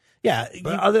in. Yeah,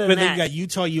 But other than they've that, got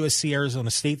Utah, USC, Arizona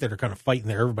State that are kind of fighting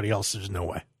there. Everybody else, there's no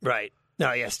way. right.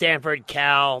 No, yeah, Stanford,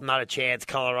 Cal, not a chance.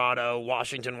 Colorado,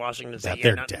 Washington State.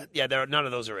 They're dead. Yeah, none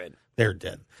of those are in. They're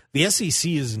dead. The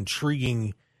SEC is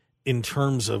intriguing in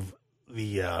terms of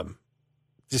the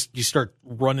just you start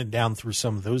running down through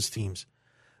some of those teams.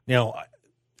 Now,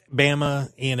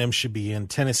 Bama, A&M should be in.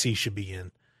 Tennessee should be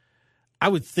in. I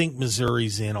would think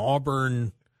Missouri's in.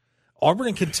 Auburn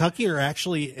and Kentucky are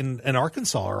actually, and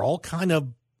Arkansas are all kind of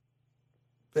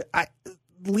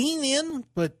lean in,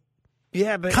 but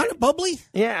yeah, but kind of bubbly.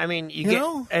 Yeah, I mean, you get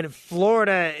and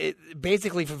Florida.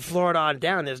 Basically, from Florida on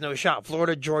down, there's no shot.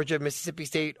 Florida, Georgia, Mississippi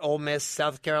State, Ole Miss,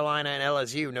 South Carolina, and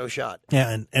LSU, no shot.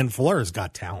 Yeah, and Florida's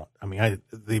got talent. I mean,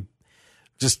 they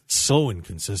just so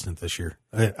inconsistent this year.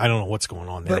 I don't know what's going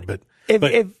on there, but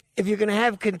if you're going to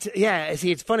have,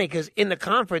 see, it's funny because in the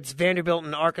conference, Vanderbilt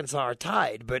and Arkansas are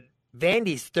tied, but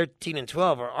Vandy's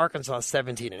 13-12, or Arkansas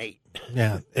 17-8.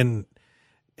 Yeah, and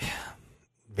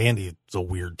Vandy is a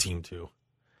weird team too.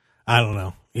 I don't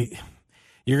know.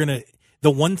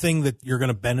 The one thing that you're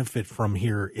gonna benefit from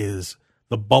here is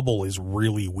the bubble is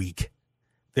really weak.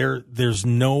 There's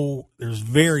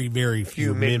very, very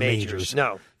few mid-majors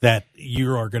that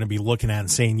you are going to be looking at and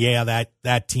saying, yeah,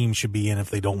 that team should be in if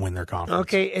they don't win their conference.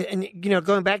 Okay, and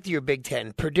going back to your Big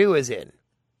Ten, Purdue is in.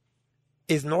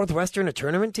 Is Northwestern a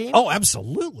tournament team? Oh,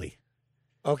 absolutely.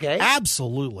 Okay.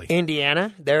 Absolutely.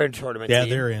 Indiana, they're a tournament team. Yeah,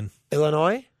 they're in.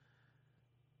 Illinois?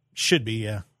 Should be,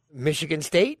 yeah. Michigan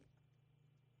State?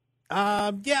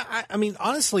 Yeah, I mean,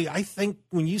 honestly, I think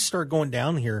when you start going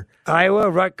down here, Iowa,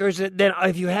 Rutgers. Then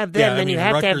if you have them, then you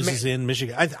have Rutgers to have Rutgers is in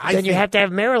Michigan. you have to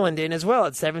have Maryland in as well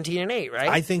at 17-8, right?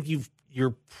 I think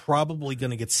you're probably going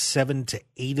to get 7 to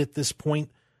 8 at this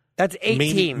point. That's eight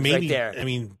teams right there. I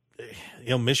mean,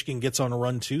 Michigan gets on a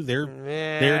run too. They're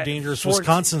dangerous.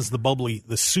 Wisconsin's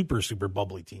the super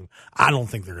bubbly team. I don't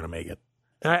think they're going to make it.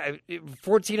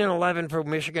 14-11 for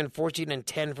Michigan,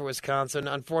 14-10 for Wisconsin.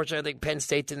 Unfortunately, I think Penn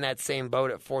State's in that same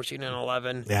boat at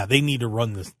 14-11. Yeah, they need to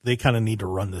run this. They kind of need to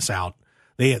run this out.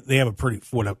 They have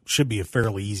what should be a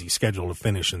fairly easy schedule to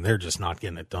finish, and they're just not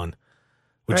getting it done,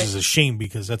 which is a shame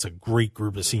because that's a great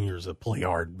group of seniors that play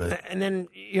hard. But and then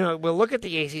we'll look at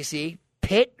the ACC.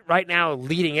 Pitt right now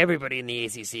leading everybody in the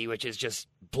ACC, which is just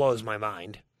blows my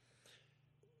mind.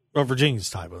 Well, Virginia's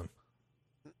tied with them.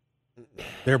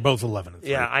 They're both 11-3.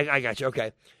 Yeah, I got you.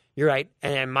 Okay, you're right.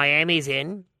 And Miami's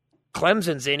in,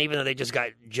 Clemson's in, even though they just got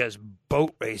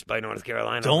boat raced by North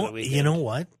Carolina. Over the weekend. You know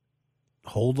what?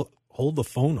 Hold the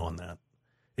phone on that.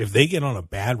 If they get on a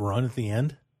bad run at the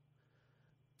end,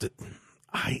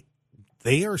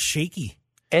 they are shaky.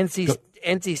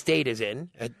 NC State is in.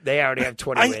 They already have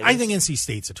 20 wins. I think NC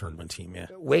State's a tournament team. Yeah.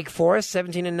 Wake Forest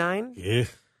 17-9. Yeah.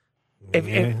 If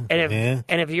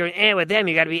you're in with them,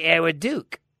 you got to be with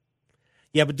Duke.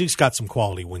 Yeah, but Duke's got some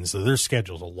quality wins, though. Their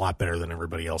schedule's a lot better than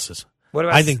everybody else's.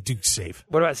 I think Duke's safe.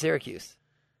 What about Syracuse?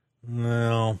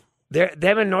 No.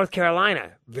 Them in North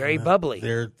Carolina, very bubbly.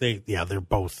 They're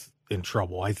both in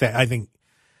trouble. I think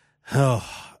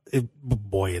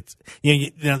it's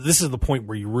this is the point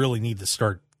where you really need to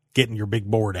start getting your big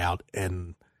board out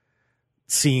and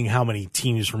seeing how many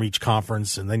teams from each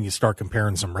conference, and then you start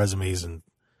comparing some resumes and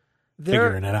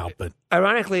figuring it out. But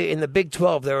ironically, in the Big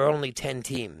 12, there are only 10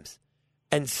 teams.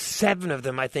 And 7 of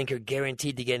them, I think, are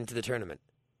guaranteed to get into the tournament.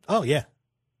 Oh, yeah.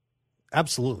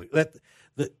 Absolutely.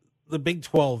 The Big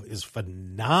 12 is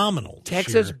phenomenal.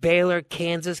 Texas, Baylor,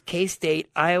 Kansas, K-State,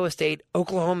 Iowa State,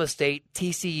 Oklahoma State,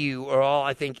 TCU are all,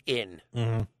 I think, in.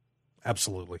 Mm-hmm.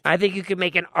 Absolutely. I think you could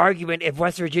make an argument if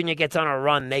West Virginia gets on a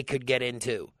run, they could get in,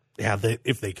 too. Yeah,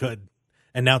 if they could.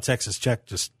 And now Texas Tech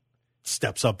just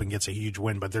steps up and gets a huge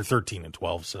win, but they're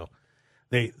 13-12, so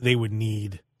they would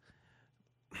need...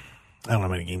 I don't know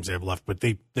how many games they have left, but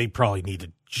they probably need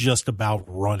to just about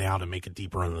run out and make a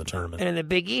deep run in the tournament. And in the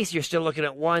Big East, you're still looking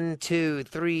at 1, 2,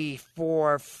 3,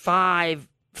 4, 5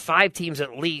 teams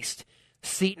at least.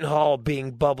 Seton Hall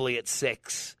being bubbly at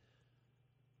 6.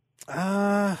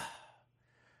 I'm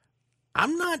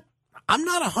not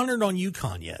 100 on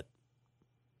UConn yet.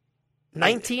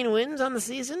 19 wins on the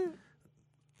season?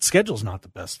 Schedule's not the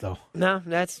best, though. No,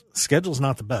 schedule's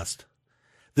not the best.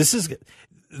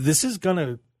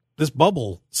 This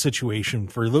bubble situation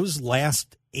for those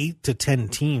last 8 to 10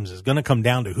 teams is going to come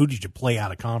down to who did you play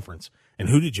out of conference and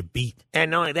who did you beat.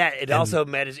 And not only that, it also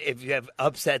matters if you have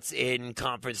upsets in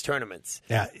conference tournaments.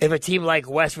 Yeah. If a team like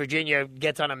West Virginia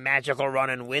gets on a magical run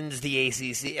and wins the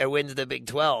ACC or wins the Big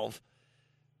 12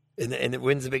 and it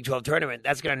wins the Big 12 tournament,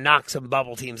 that's going to knock some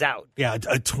bubble teams out. Yeah,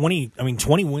 20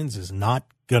 wins is not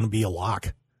going to be a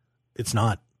lock. It's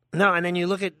not. No, and then you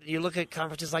look at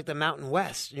conferences like the Mountain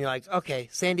West, and you're like, okay,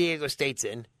 San Diego State's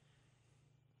in.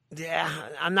 Yeah,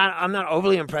 I'm not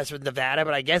overly impressed with Nevada,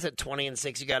 but I guess at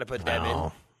 20-6, you got to put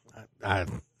them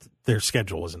in. Their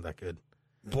schedule isn't that good.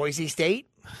 Boise State,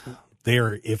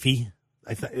 they're iffy.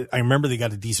 I remember they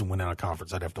got a decent win out of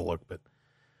conference. I'd have to look, but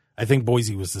I think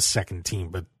Boise was the second team.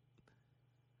 But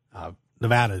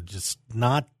Nevada just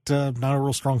not a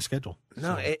real strong schedule.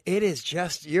 No, So. it is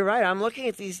just. You're right. I'm looking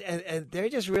at these, and they're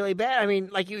just really bad. I mean,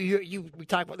 like we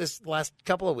talked about this the last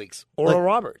couple of weeks. Oral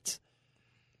Roberts.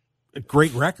 A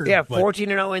great record. Yeah,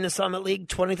 14-0 in the Summit League,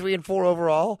 23-4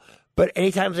 overall. But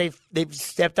anytime they've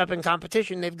stepped up in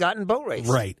competition, they've gotten boat race.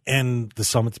 Right, and the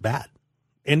Summit's bad.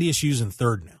 NDSU's in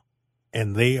third now,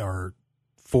 and they are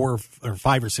 5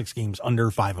 or 6 games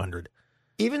under 500.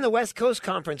 Even the West Coast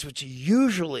Conference, which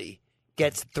usually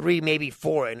gets 3, maybe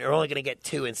 4, and they're only going to get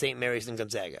 2 in St. Mary's and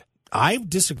Gonzaga. I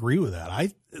disagree with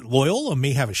that. Loyola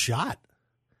may have a shot.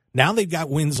 Now they've got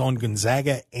wins on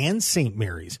Gonzaga and St.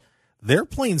 Mary's. They're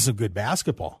playing some good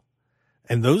basketball,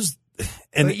 and those,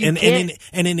 and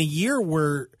in a year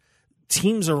where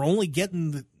teams are only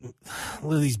getting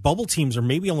these bubble teams are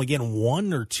maybe only getting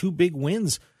 1 or 2 big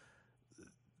wins.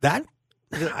 That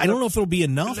I don't know if it'll be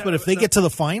enough, but if they get to the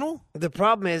final, the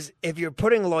problem is if you're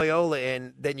putting Loyola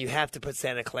in, then you have to put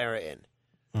Santa Clara in.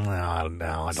 No, I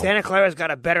don't. Santa Clara's got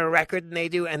a better record than they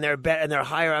do, and they're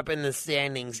higher up in the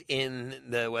standings in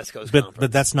the West Coast Conference.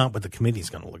 But that's not what the committee's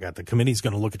going to look at. The committee's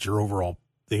going to look at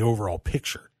the overall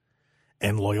picture,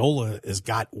 and Loyola has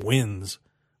got wins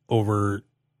over.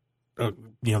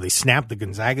 They snapped the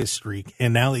Gonzaga streak,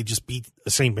 and now they just beat a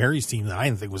St. Mary's team that I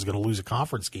didn't think was going to lose a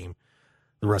conference game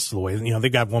the rest of the way. They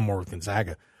got one more with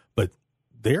Gonzaga, but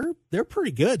they're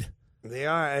pretty good. They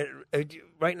are.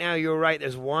 Right now, you're right.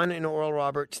 There's 1 in Oral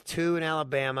Roberts, 2 in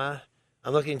Alabama.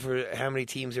 I'm looking for how many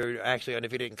teams are actually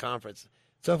undefeated in conference.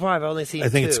 So far, I've only seen 2. I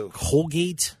think it's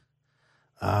Colgate.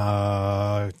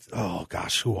 Oh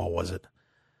gosh, who all was it?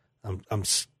 I'll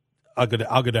go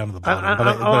down to the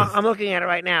bottom. I'm looking at it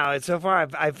right now. So far,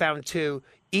 I've found 2.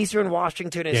 Eastern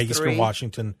Washington is 3. Eastern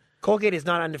Washington. Colgate is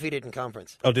not undefeated in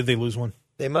conference. Oh, did they lose one?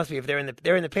 They must be if they're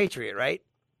in the Patriot, right?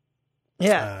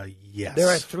 Yeah. Yes. There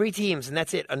are 3 teams, and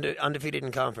that's it, undefeated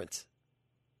in conference.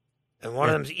 And one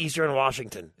of them is Eastern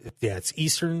Washington. Yeah, it's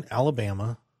Eastern,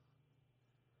 Alabama,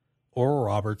 Oral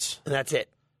Roberts. And that's it.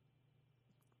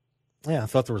 Yeah, I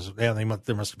thought there was. Yeah,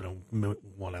 there must have been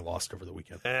one I lost over the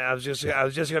weekend. I was just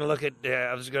going to look at.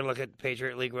 I was going to look at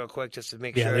Patriot League real quick just to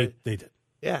make sure. Yeah, they did.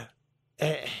 Yeah,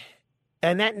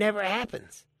 and that never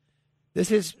happens. This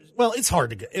is it's hard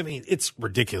to get. I mean, it's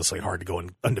ridiculously hard to go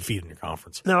undefeated in your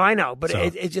conference. No, I know, but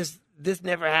it just this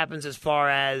never happens as far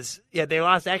as they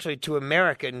lost actually to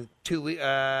American 2 weeks, a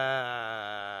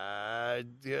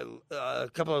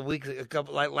couple of weeks,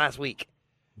 last week.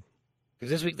 Because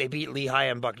this week they beat Lehigh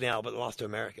and Bucknell, but lost to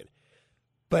American.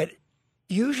 But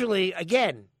usually,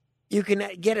 again, you can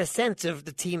get a sense of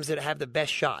the teams that have the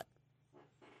best shot.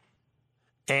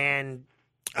 And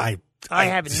I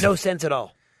have no sense at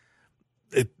all.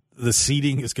 The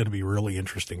seeding is going to be really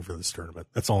interesting for this tournament.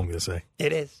 That's all I'm going to say.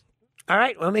 It is. All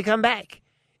right, when we come back,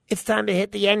 it's time to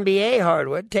hit the NBA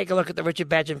hardwood. Take a look at the Richard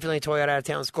Badge and Finley Toyota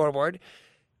out-of-town scoreboard.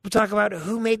 We'll talk about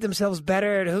who made themselves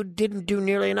better and who didn't do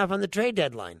nearly enough on the trade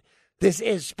deadline. This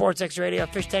is Sportsxradio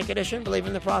Fishtank Edition. Believe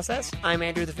in the process. I'm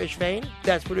Andrew the Fish Fain.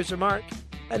 That's producer Mark.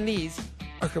 And these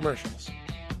are commercials.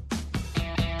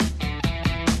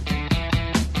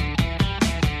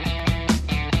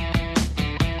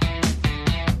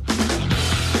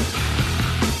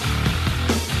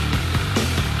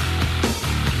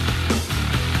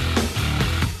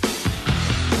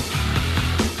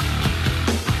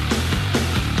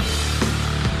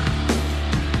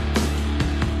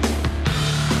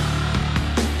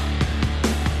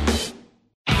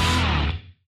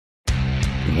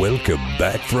 Welcome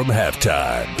back from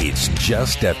halftime. It's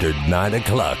just after 9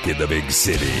 o'clock in the big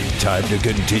city. Time to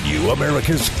continue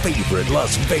America's favorite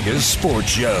Las Vegas sports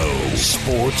show,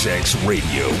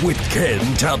 Sportsxradio with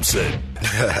Ken Thompson.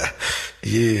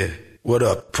 Yeah, what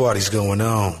up? Party's going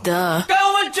on.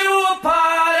 Going to a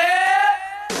party!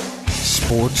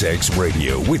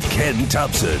 Sportsxradio with Ken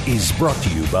Thompson is brought to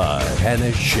you by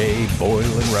Hannah, Shea, Boyle,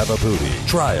 and Ravaputi.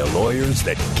 Trial lawyers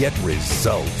that get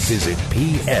results. Visit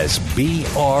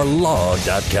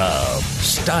PSBRlaw.com.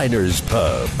 Steiner's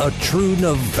Pub, a true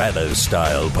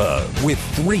Nevada-style pub with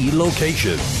 3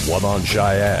 locations. One on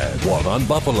Cheyenne, one on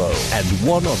Buffalo, and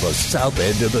one on the south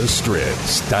end of the Strip.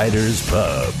 Steiner's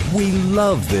Pub. We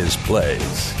love this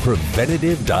place.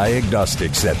 Preventative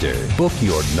Diagnostic Center. Book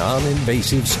your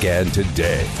non-invasive scan today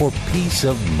today for peace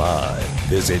of mind.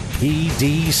 Visit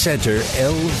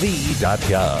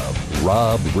pdcenterlv.com.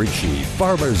 Rob Ritchie,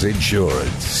 Farmers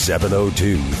Insurance,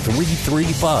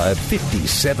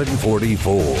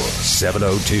 702-335-5744.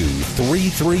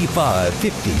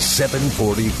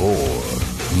 702-335-5744.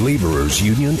 Laborers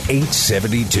Union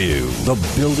 872, the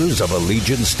builders of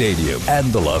Allegiant Stadium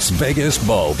and the Las Vegas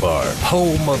Ballpark,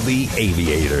 home of the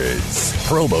Aviators.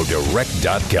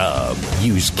 PromoDirect.com.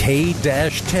 Use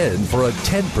K-10 for a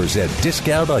 10%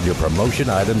 discount on your promotion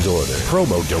items order.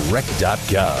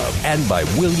 PromoDirect.com. And by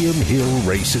William Hill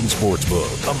Racing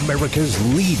Sportsbook, America's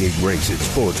leading racing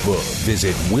sportsbook.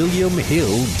 Visit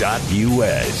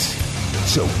WilliamHill.us.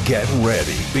 So get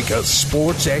ready, because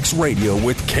SportsXradio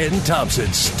with Ken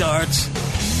Thompson starts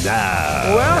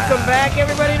now. Welcome back,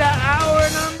 everybody, to hour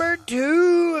number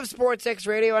 2 of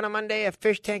SportsXradio on a Monday, a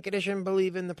Fishtank edition.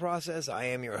 Believe in the process. I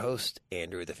am your host,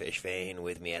 Andrew the Fish Fain.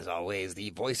 With me, as always, the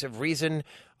voice of reason,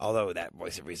 although that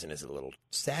voice of reason is a little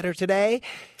sadder today.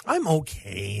 I'm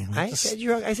okay. I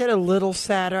said a little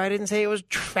sadder. I didn't say it was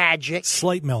tragic.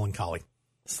 Slight melancholy.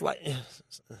 Is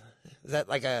that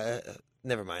like a...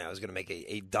 Never mind. I was going to make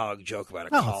a dog joke about a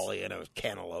collie and a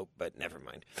cantaloupe, but never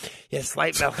mind. Yeah,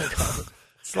 slightly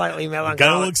melancholy.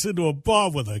 Guy looks into a bar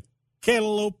with a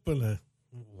cantaloupe and a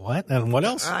what? And what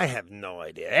else? I have no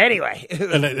idea. Anyway,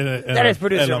 that is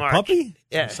producer and Mark. A puppy?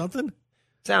 Yeah, or something.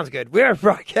 Sounds good. We're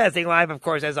broadcasting live, of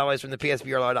course, as always, from the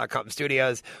PSBRlaw.com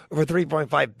studios. Over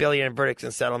 $3.5 billion in verdicts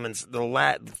and settlements, the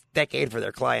last decade for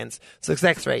their clients.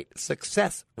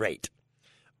 Success rate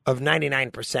of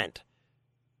 99%.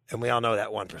 And we all know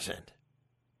that 1%.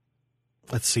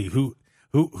 Let's see who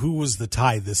was the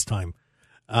tie this time.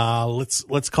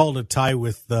 Let's call it a tie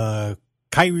with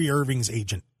Kyrie Irving's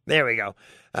agent. There we go.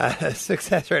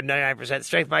 Success rate 99%.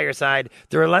 Strength by your side.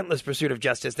 The relentless pursuit of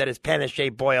justice. That is Panish J.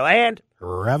 Boyle and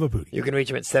Ravaputi. You can reach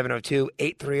him at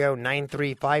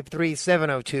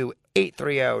 702-830-9353.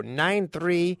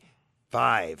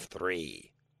 702-830-9353.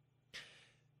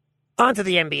 On to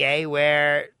the NBA,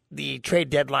 where the trade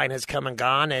deadline has come and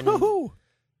gone, and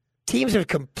teams have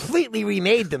completely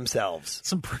remade themselves.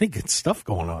 Some pretty good stuff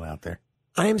going on out there.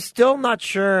 I am still not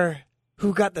sure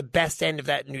who got the best end of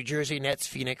that New Jersey Nets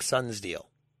Phoenix Suns deal.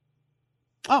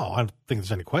 Oh, I don't think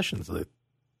there's any questions that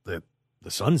the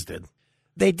Suns did.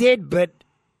 They did, but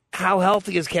how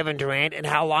healthy is Kevin Durant, and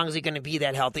how long is he going to be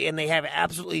that healthy? And they have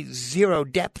absolutely zero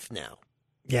depth now.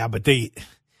 Yeah, but they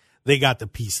got the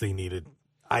piece they needed.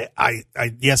 I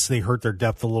yes, they hurt their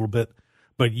depth a little bit,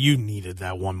 but you needed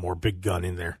that one more big gun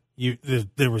in there.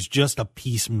 There was just a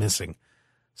piece missing.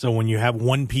 So when you have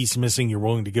one piece missing, you're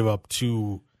willing to give up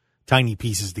two tiny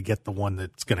pieces to get the one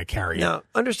that's going to carry it. No,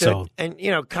 understood. So, and,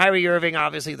 Kyrie Irving,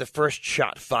 obviously the first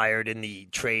shot fired in the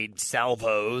trade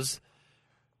salvos,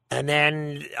 and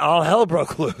then all hell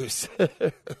broke loose.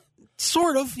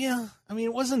 Sort of, yeah. I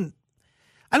mean,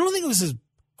 I don't think it was as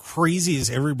crazy as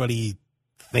everybody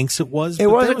thinks it was,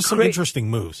 but there was some interesting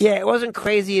moves. Yeah, it wasn't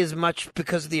crazy as much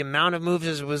because of the amount of moves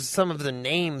as it was some of the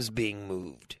names being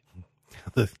moved.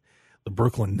 The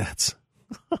Brooklyn Nets.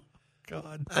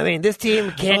 God. I mean, this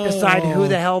team can't decide who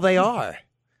the hell they are.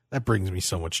 That brings me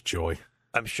so much joy.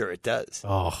 I'm sure it does.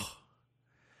 Oh.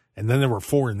 And then there were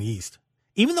 4 in the East.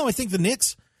 Even though I think the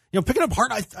Knicks, picking up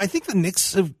hard, I think the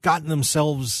Knicks have gotten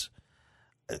themselves,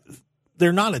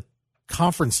 they're not a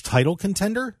conference title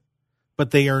contender,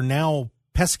 but they are now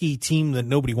pesky team that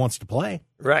nobody wants to play.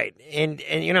 Right. And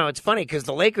it's funny because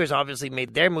the Lakers obviously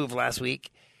made their move last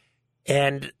week,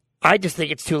 and I just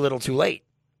think it's too little too late.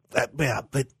 Yeah,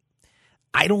 but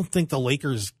I don't think the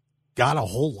Lakers got a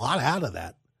whole lot out of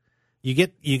that. You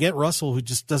get Russell, who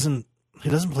just doesn't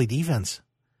play defense,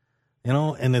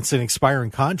 and it's an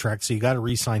expiring contract, so you got to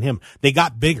re-sign him. They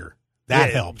got bigger.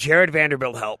 That helped. Jared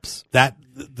Vanderbilt helps. That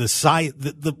the size,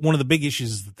 one of the big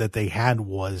issues that they had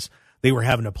was they were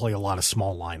having to play a lot of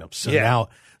small lineups.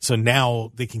 So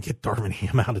now they can get Darvin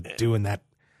Ham out of doing that,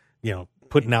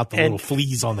 putting out the little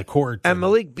fleas on the court. And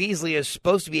Malik Beasley is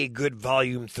supposed to be a good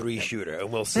volume 3 shooter,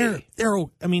 and we'll see.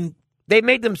 They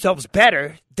made themselves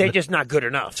better. They're just not good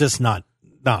enough. Just not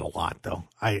a lot, though.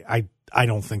 I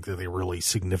don't think that they really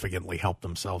significantly helped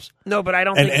themselves. No, but I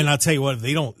don't. And I'll tell you what,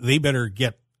 they better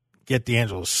get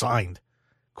D'Angelo signed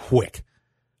quick,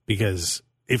 because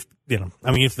if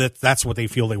that's what they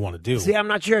feel they want to do. See, I'm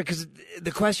not sure, because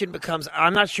the question becomes,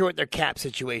 I'm not sure what their cap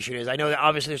situation is. I know that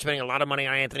obviously they're spending a lot of money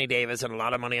on Anthony Davis and a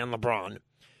lot of money on LeBron,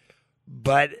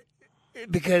 but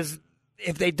because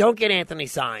if they don't get Anthony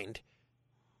signed,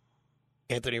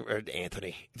 if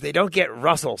they don't get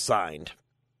Russell signed,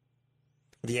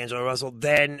 D'Angelo Russell,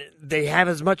 then they have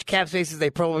as much cap space as they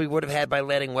probably would have had by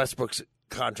letting Westbrook's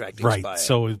contract right. expired.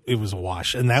 So it was a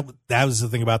wash. And that was the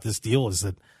thing about this deal is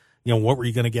that, what were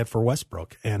you going to get for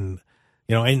Westbrook? And,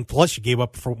 and plus you gave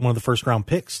up for one of the first round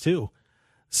picks too.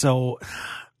 So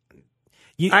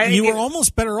you were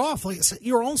almost better off. Like I said,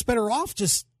 you were almost better off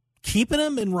just keeping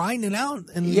him and riding it out.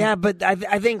 And yeah, but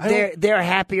I think they're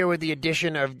happier with the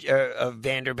addition of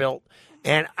Vanderbilt.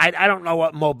 And I don't know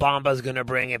what Mo Bamba's going to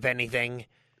bring, if anything.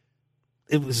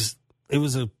 It was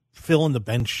a fill in the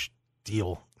bench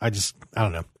deal. I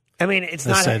don't know. I mean, it's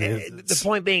not the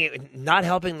point being not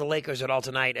helping the Lakers at all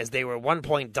tonight, as they were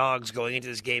 1-point dogs going into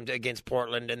this game against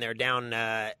Portland, and they're down.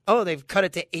 They've cut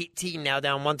it to 18 now,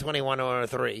 down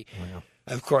 121-103. Wow.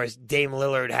 Of course, Dame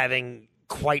Lillard having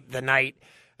quite the night.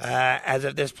 As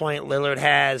of this point, Lillard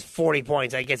has 40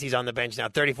 points. I guess he's on the bench now.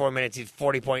 34 minutes. He's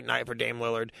 40-point night for Dame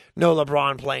Lillard. No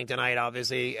LeBron playing tonight,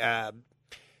 obviously.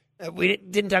 We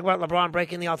didn't talk about LeBron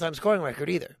breaking the all-time scoring record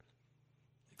either.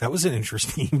 That was an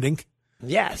interesting evening.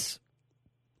 Yes.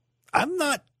 I'm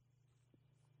not.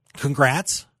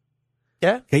 Congrats.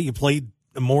 Yeah. Okay, you played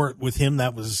more with him.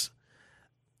 That was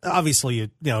obviously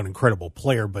an incredible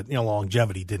player, but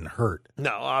longevity didn't hurt.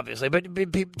 No, obviously. But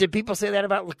did people say that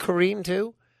about Kareem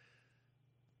too?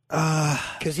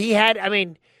 Because he had. I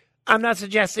mean, I'm not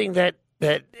suggesting that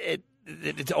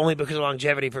it's only because of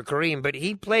longevity for Kareem, but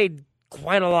he played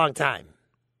quite a long time.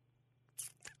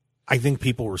 I think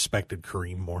people respected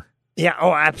Kareem more. Yeah.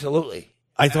 Oh, absolutely.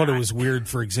 I thought it was weird,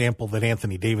 for example, that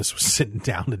Anthony Davis was sitting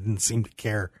down and didn't seem to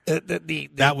care.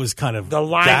 That was kind of the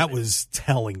line. That was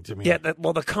telling to me. Yeah.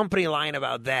 The company line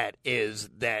about that is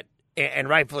that, and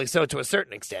rightfully so to a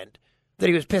certain extent, that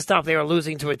he was pissed off they were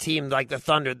losing to a team like the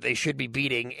Thunder that they should be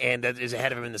beating and that is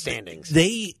ahead of him in the standings.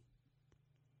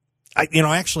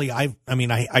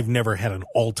 I've never had an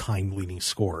all-time leading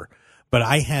scorer, but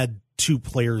I had two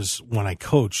players when I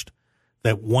coached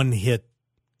that one hit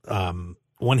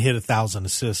 1,000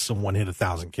 assists and one hit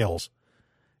 1,000 kills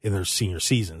in their senior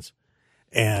seasons.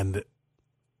 And,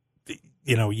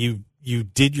 you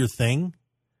did your thing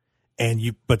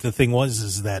but the thing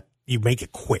is that you make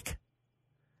it quick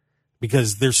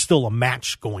because there's still a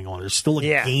match going on. There's still a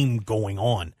game going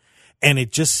on. And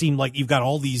it just seemed like you've got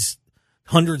all these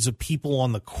hundreds of people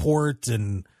on the court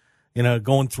and,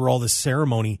 going through all this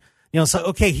ceremony. It's like,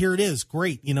 okay, here it is.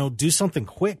 Great. Do something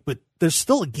quick, but there's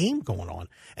still a game going on.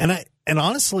 And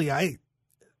honestly,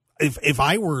 if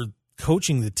I were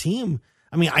coaching the team,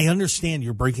 I understand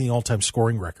you're breaking the all-time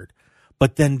scoring record,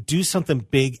 but then do something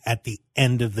big at the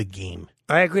end of the game.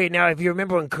 I agree. Now, if you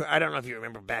remember I don't know if you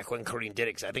remember back when Kareem did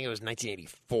it, because I think it was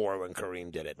 1984 when Kareem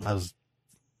did it. I was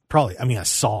probably, I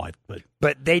saw it,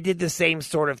 but they did the same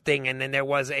sort of thing, and then there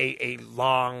was a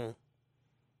long,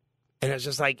 and it's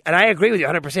just like, and I agree with you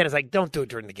 100%. It's like, don't do it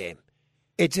during the game.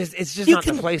 It's just not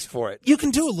the place for it. You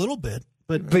can do a little bit.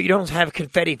 But you don't have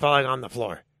confetti falling on the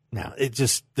floor. No,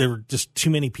 there were just too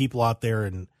many people out there,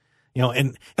 and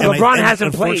LeBron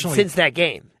hasn't played since that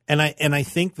game. And I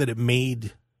think that it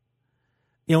made,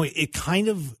 it kind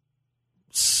of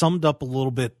summed up a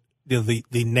little bit the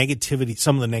negativity,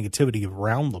 some of the negativity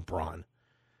around LeBron,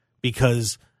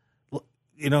 because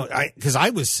I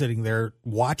was sitting there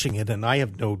watching it, and I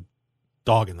have no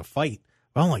dog in the fight.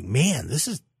 But I'm like, man, this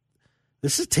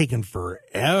is taking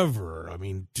forever. I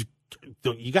mean.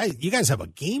 You guys have a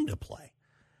game to play,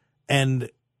 and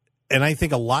I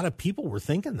think a lot of people were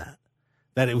thinking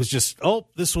that it was just,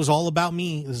 this was all about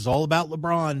me. This is all about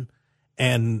LeBron,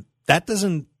 and that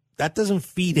doesn't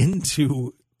feed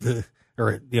into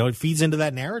it feeds into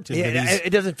that narrative. Yeah, that it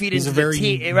doesn't feed into a very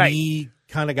the team, me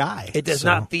kind of guy. It does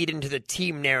not feed into the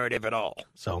team narrative at all.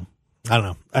 So I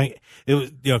don't know.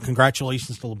 It was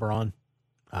congratulations to LeBron.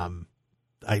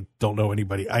 I don't know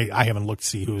anybody. I haven't looked to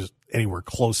see who's anywhere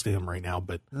close to him right now,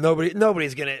 but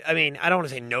nobody's gonna. I mean, I don't want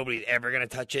to say nobody's ever gonna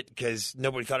touch it because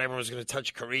nobody thought everyone was gonna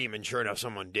touch Kareem, and sure enough,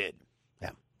 someone did. Yeah,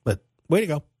 but way to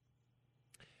go.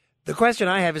 The question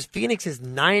I have is: Phoenix is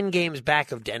 9 games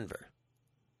back of Denver.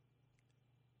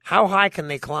 How high can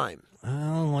they climb?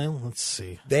 Well, let's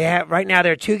see. They have right now.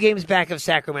 They're 2 games back of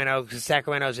Sacramento because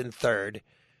Sacramento's in 3rd.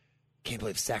 Can't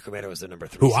believe Sacramento is the number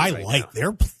 3. Who I like.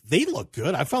 They look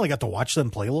good. I finally got to watch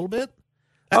them play a little bit.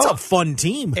 That's a fun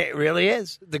team. It really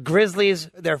is. The Grizzlies,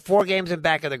 they're 4 games in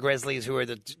back of the Grizzlies, who are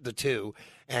the 2,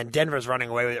 and Denver's running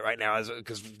away with it right now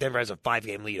because Denver has a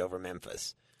 5-game lead over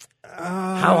Memphis.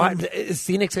 How high, is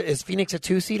Phoenix a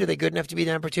 2 seed? Are they good enough to be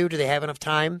the number 2? Do they have enough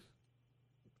time?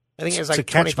 I think it's like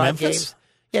 25 games.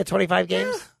 Yeah, 25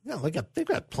 games. Yeah, they've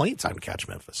got plenty of time to catch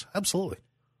Memphis. Absolutely.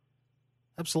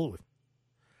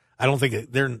 I don't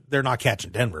think they're not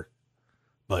catching Denver,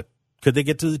 but could they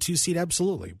get to the 2 seed?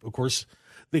 Absolutely. Of course,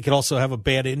 They could also have a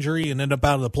bad injury and end up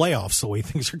out of the playoffs the way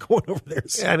things are going over there.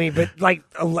 So. I mean, but like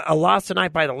a loss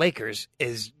tonight by the Lakers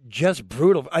is just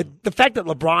brutal. The fact that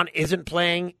LeBron isn't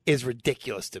playing is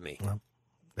ridiculous to me. Well,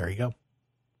 there you go.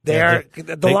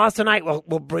 The loss tonight will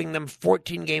bring them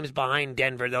 14 games behind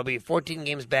Denver. They'll be 14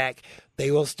 games back.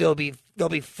 They'll be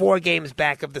 4 games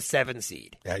back of the 7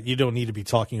 seed. Yeah, you don't need to be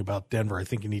talking about Denver. I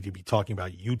think you need to be talking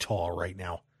about Utah right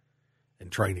now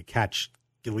and trying to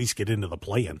at least get into the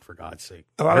play-in, for God's sake.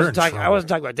 Oh, I wasn't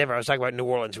talking about Denver. I was talking about New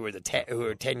Orleans, who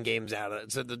are 10 games out of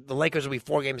it. So the Lakers will be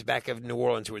 4 games back of New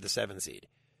Orleans, who are the 7 seed.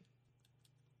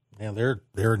 Yeah,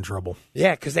 they're in trouble.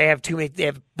 Yeah, because they have They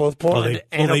have both Portland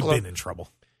and they've Oklahoma. been in trouble.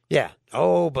 Yeah.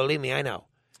 Oh, believe me, I know.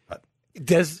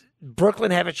 Does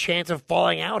Brooklyn have a chance of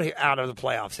falling out of the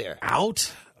playoffs here?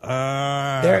 Out?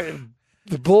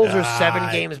 The Bulls are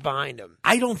 7 games behind them.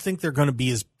 I don't think they're going to be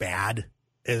as bad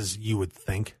as you would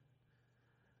think.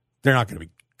 They're not going to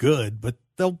be good, but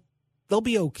they'll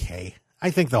be okay.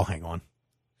 I think they'll hang on.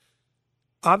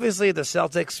 Obviously, the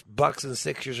Celtics, Bucks, and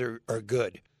Sixers are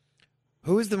good.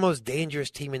 Who is the most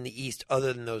dangerous team in the East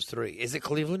other than those 3? Is it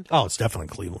Cleveland? Oh, it's definitely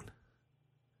Cleveland.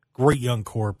 Great young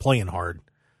core, playing hard.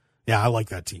 Yeah, I like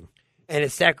that team. And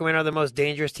is Sacramento the most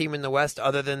dangerous team in the West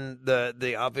other than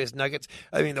the obvious Nuggets?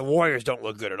 I mean, the Warriors don't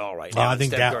look good at all right now. I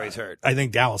think Steph Curry's hurt. I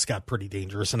think Dallas got pretty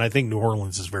dangerous, and I think New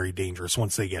Orleans is very dangerous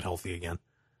once they get healthy again.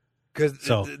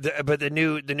 But the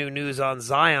new news on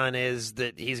Zion is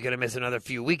that he's going to miss another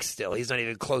few weeks still. He's not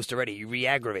even close to ready. He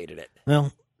re-aggravated it.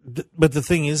 Well, but the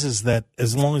thing is that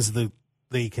as long as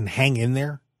they can hang in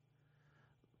there,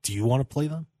 do you want to play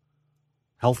them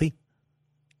healthy?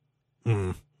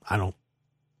 I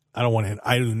don't want to.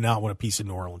 I do not want a piece of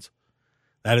New Orleans.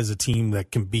 That is a team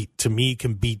that can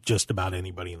beat just about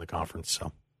anybody in the conference.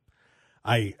 So,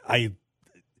 I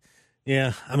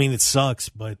mean, it sucks,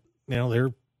 but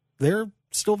they're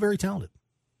still very talented.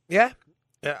 Yeah,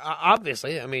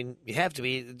 obviously. I mean, you have to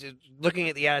be. Looking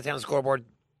at the out-of-town scoreboard,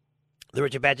 the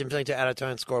Richard Badger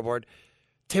out-of-town scoreboard,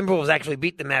 Timberwolves actually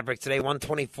beat the Mavericks today,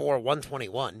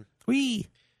 124-121. Whee!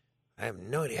 I have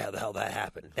no idea how the hell that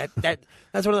happened.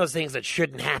 That's one of those things that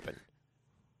shouldn't happen.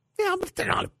 Yeah, but they're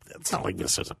not. It's not like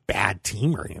this is a bad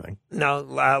team or anything. No,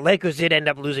 Lakers did end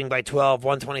up losing by 12,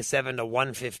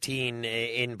 127-115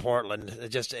 in Portland.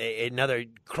 Just another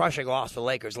crushing loss for the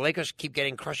Lakers. The Lakers keep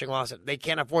getting crushing losses. They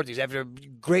can't afford these. After a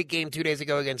great game 2 days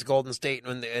ago against Golden State,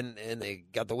 and they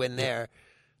got the win there,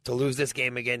 to lose this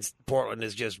game against Portland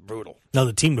is just brutal. No,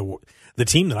 the team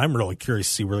that I'm really curious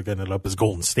to see where they're going to end up is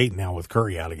Golden State now with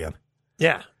Curry out again.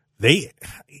 Yeah. I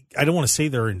don't want to say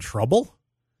they're in trouble.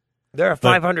 They're a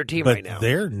 500 team right now.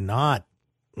 They're not.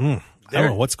 I don't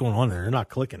know what's going on there. They're not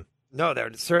clicking. No,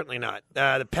 they're certainly not.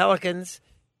 The Pelicans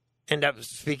end up,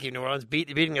 speaking of New Orleans,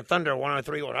 beating the Thunder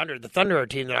 103-100. The Thunder are a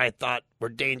team that I thought were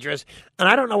dangerous. And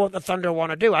I don't know what the Thunder want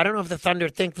to do. I don't know if the Thunder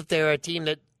think that they're a team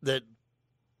that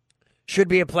should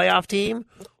be a playoff team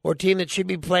or a team that should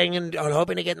be playing and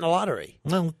hoping to get in the lottery.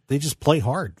 Well, they just play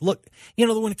hard. Look,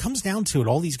 when it comes down to it,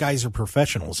 all these guys are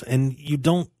professionals, and you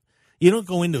don't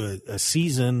go into a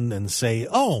season and say,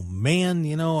 oh, man,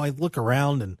 I look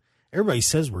around and everybody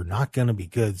says we're not going to be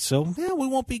good. So, yeah, we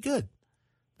won't be good.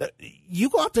 You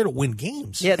go out there to win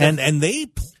games. Yeah, and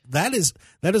that is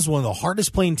one of the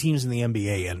hardest playing teams in the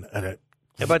NBA, and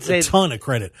a ton of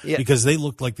credit because they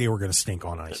looked like they were going to stink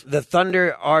on ice. The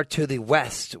Thunder are to the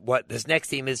west what this next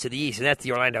team is to the east, and that's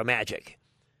the Orlando Magic.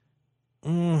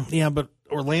 Yeah, but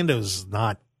Orlando's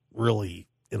not really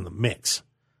in the mix.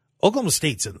 Oklahoma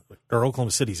City's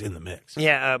in the mix.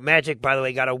 Yeah, Magic, by the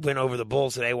way, got a win over the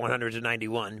Bulls today,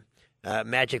 100-91.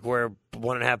 Magic were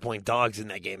 1.5-point dogs in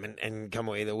that game and come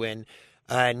away with the win.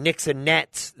 Knicks and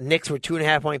Nets. Knicks were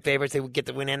 2.5-point favorites. They would get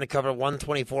the win and the cover,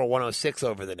 124-106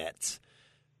 over the Nets.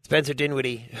 Spencer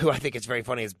Dinwiddie, who I think is very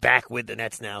funny, is back with the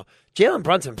Nets now. Jalen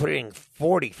Brunson put in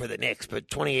 40 for the Knicks, but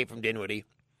 28 from Dinwiddie.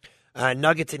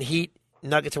 Nuggets and Heat.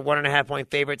 Nuggets are 1.5-point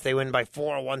favorites. They win by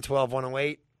 4,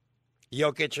 112-108.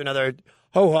 Jokic, another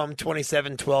ho-hum,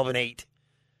 27, 12, and 8.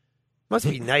 Must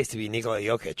be nice to be Nikola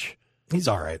Jokic. He's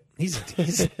all right. He's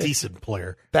a decent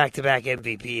player. Back-to-back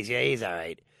MVPs. Yeah, he's all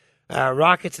right.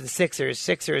 Rockets and Sixers.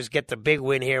 Sixers get the big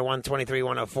win here,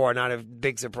 123-104. Not a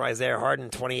big surprise there. Harden,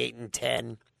 28 and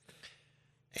 10.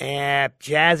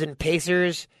 Jazz and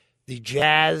Pacers. The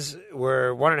Jazz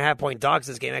were 1.5-point dogs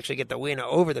this game. Actually get the win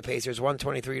over the Pacers,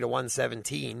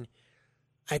 123-117.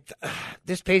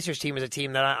 This Pacers team is a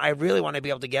team that I really want to be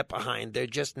able to get behind. They're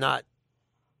just not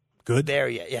good there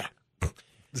yet. Yeah.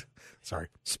 Sorry.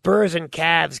 Spurs and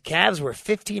Cavs. Cavs were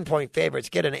 15-point favorites.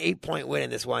 Get an 8-point win in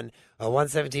this one,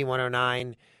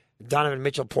 117-109. Donovan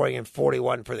Mitchell pouring in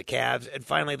 41 for the Cavs. And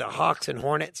finally, the Hawks and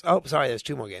Hornets. Oh, sorry, there's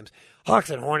 2 more games. Hawks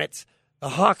and Hornets. The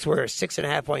Hawks were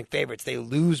 6.5-point favorites. They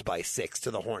lose by 6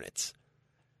 to the Hornets.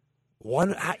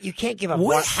 You can't give up.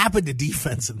 What happened to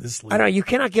defense in this league? I know, you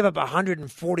cannot give up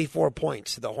 144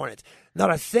 points to the Hornets.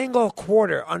 Not a single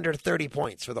quarter under 30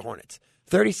 points for the Hornets.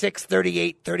 36,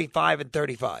 38, 35, and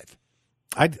 35.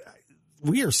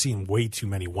 We are seeing way too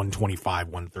many 125,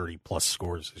 130 plus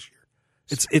scores this year.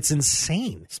 It's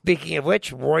insane. Speaking of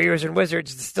which, Warriors and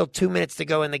Wizards, there's still 2 minutes to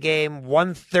go in the game.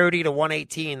 130 to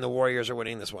 118, the Warriors are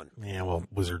winning this one. Yeah, well,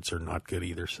 Wizards are not good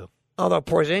either, so. Although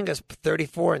Porzingis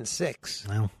 34-6.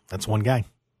 Well, that's one guy.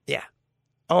 Yeah.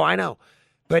 Oh, I know.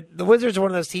 But the Wizards are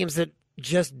one of those teams that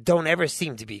just don't ever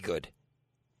seem to be good.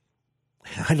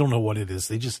 I don't know what it is.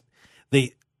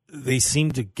 They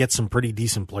seem to get some pretty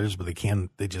decent players, but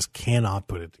they just cannot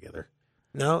put it together.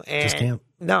 No, and just can't.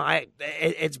 No,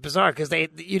 it's bizarre because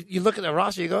you look at the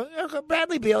roster, you go, okay,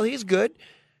 Bradley Beal, he's good.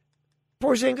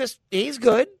 Porzingis, he's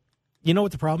good. You know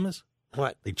what the problem is?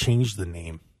 What? They changed the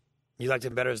name. You liked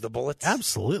him better as the Bullets?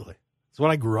 Absolutely. That's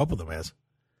what I grew up with them as.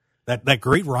 That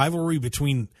great rivalry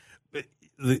between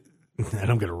and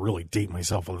I'm going to really date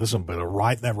myself on this one, but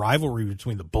that rivalry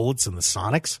between the Bullets and the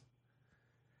Sonics.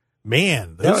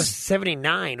 Man, that was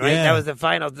 79, right? Yeah. That was the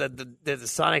final. The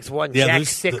Sonics won. Yeah, Jack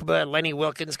Sikba, Lenny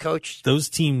Wilkins coach. Those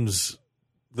teams,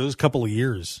 those couple of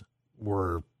years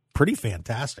were pretty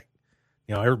fantastic.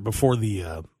 You know, before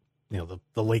the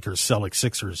Lakers, Celtics,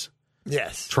 Sixers,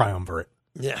 triumvirate.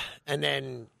 Yeah, and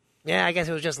then I guess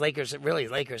it was just Lakers,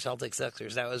 Celtics,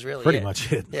 Sixers. That was really pretty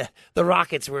much it. Yeah, the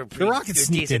Rockets were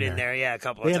decent in there. Yeah, a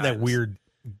couple of times. times. They had that weird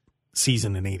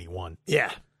season in '81.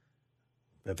 Yeah.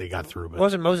 That they got through, but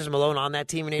wasn't Moses Malone on that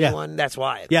team in '81? Yeah. That's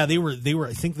why. Yeah, they were.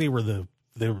 I think they were I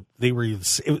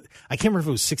can't remember if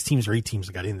it was 6 teams or 8 teams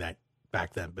that got in that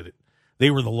back then, but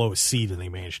they were the lowest seed and they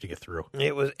managed to get through.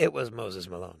 It was Moses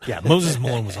Malone. Yeah, Moses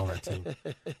Malone was on that team,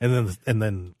 and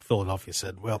then Philadelphia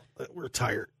said, "Well, we're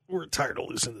tired of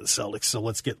losing to the Celtics, so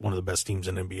let's get one of the best teams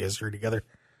in NBA history together."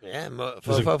 Yeah,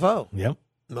 Yep,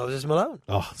 Moses Malone.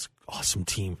 Oh, it's an awesome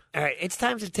team. All right, it's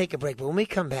time to take a break, but when we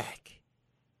come back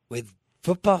with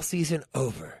football season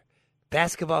over,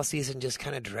 basketball season just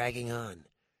kind of dragging on,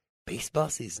 baseball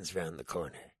season's around the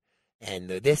corner, and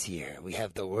this year we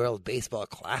have the World Baseball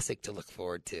Classic to look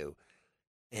forward to,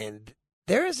 and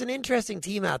there is an interesting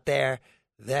team out there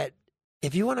that,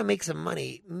 if you want to make some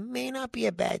money, may not be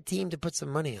a bad team to put some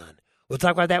money on. We'll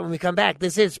talk about that when we come back.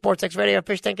 This is Sportsxradio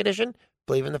Fishtank Edition.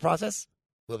 Believe in the process.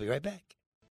 We'll be right back.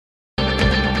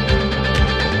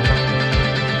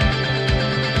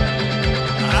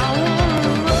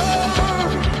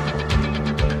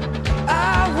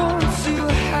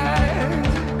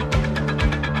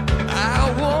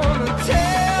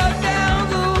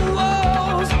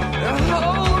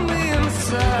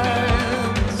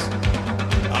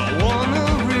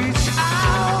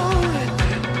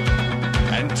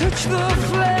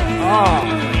 Oh,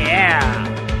 yeah.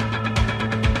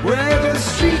 Where the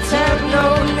streets have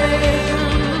no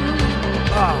name.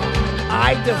 Oh,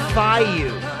 I defy you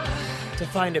to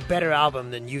find a better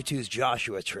album than U2's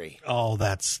Joshua Tree. Oh,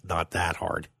 that's not that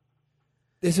hard.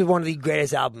 This is one of the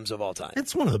greatest albums of all time.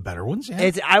 It's one of the better ones,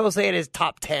 yeah. I will say it is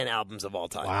top 10 albums of all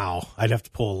time. Wow. I'd have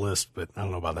to pull a list, but I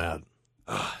don't know about that.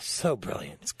 Oh, so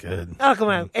brilliant. It's good. Oh, come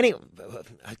on. Anyway,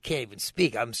 I can't even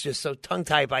speak. I'm just so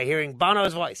tongue-tied by hearing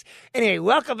Bono's voice. Anyway,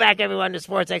 welcome back, everyone, to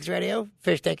SportsXradio,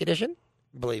 Fishtank Edition.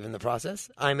 Believe in the process.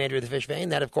 I'm Andrew the Fish Fain.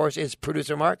 That, of course, is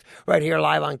producer Mark, right here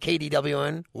live on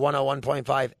KDWN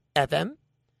 101.5 FM.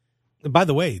 By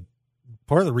the way,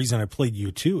 part of the reason I played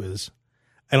U2 is,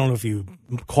 I don't know if you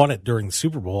caught it during the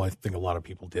Super Bowl. I think a lot of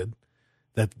people did.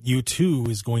 That U2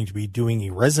 is going to be doing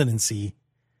a residency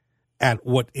at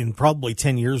what in probably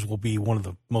 10 years will be one of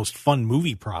the most fun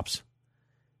movie props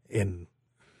in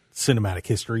cinematic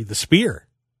history, the Spear.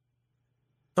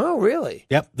 Oh, really?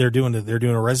 Yep, they're doing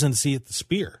a residency at the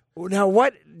Spear. Now,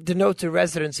 what denotes a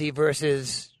residency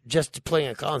versus just playing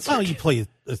a concert? Well, you play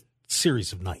a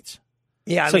series of nights.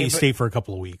 Yeah, so you stay for a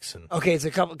couple of weeks. Okay, it's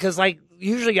a couple, because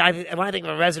usually when I think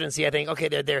of a residency, I think, okay,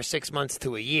 they're there 6 months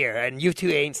to a year, and you two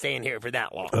ain't staying here for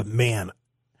that long. Man,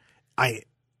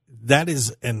 that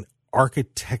is an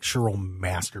architectural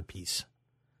masterpiece,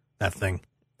 that thing.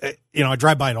 I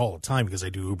drive by it all the time because I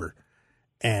do Uber,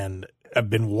 and I've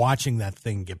been watching that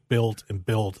thing get built and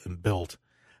built and built.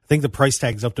 I think the price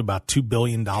tag's up to about $2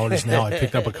 billion now. I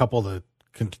picked up a couple of the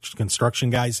construction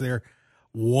guys there.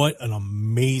 What an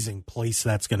amazing place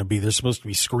that's going to be. There's supposed to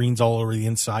be screens all over the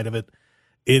inside of it.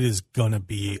 It is going to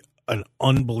be an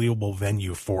unbelievable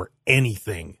venue for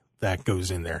anything that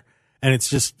goes in there. And it's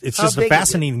just a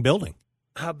fascinating building.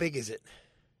 How big is it?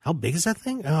 How big is that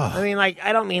thing? Oh. I mean, like,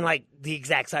 I don't mean like the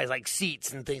exact size, like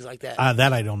seats and things like that.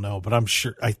 That I don't know, but I'm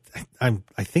sure. I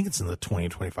think it's in the 20,000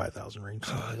 to 25,000 range.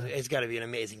 It's got to be an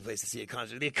amazing place to see a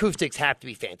concert. The acoustics have to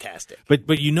be fantastic.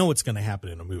 But you know what's going to happen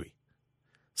in a movie.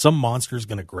 Some monster is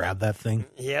going to grab that thing.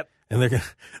 Yep. And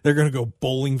they're going to go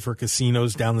bowling for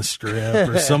casinos down the strip,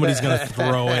 or somebody's going to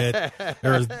throw it,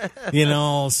 or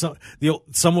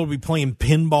someone will be playing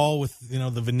pinball with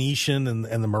the Venetian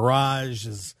and the Mirage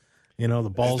is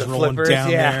the ball's rolling flippers, down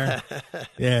yeah. there.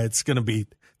 Yeah, it's going to be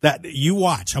that. You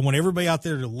watch. I want everybody out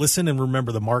there to listen and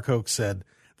remember that Mark Hoke said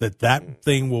that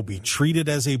thing will be treated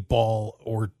as a ball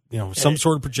or some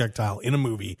sort of projectile in a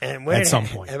movie at some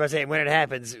point. I was saying, when it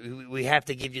happens, we have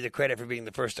to give you the credit for being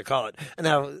the first to call it.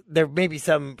 Now, there may be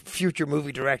some future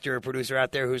movie director or producer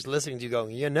out there who's listening to you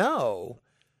going,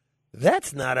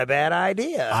 that's not a bad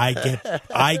idea.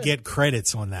 I get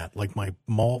credits on that, like my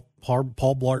Paul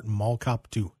Blart Mall Cop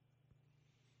 2.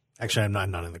 Actually, I'm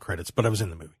not in the credits, but I was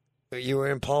in the movie. You were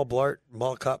in Paul Blart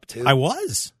Mall Cop 2? I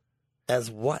was. As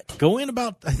what? Go in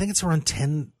about, I think it's around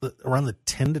the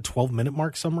 10 to 12 minute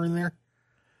mark, somewhere in there.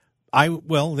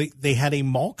 They had a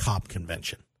mall cop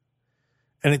convention,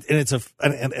 and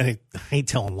I hate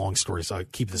telling long stories, so I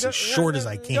keep this as short as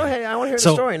I can. Go ahead, I want to hear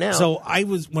the story now. So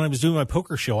when I was doing my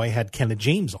poker show, I had Kenna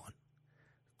James on,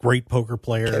 great poker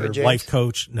player, life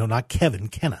coach. No, not Kevin,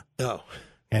 Kenna. Oh,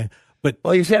 okay, but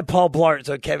you said Paul Blart,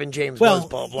 so Kevin James was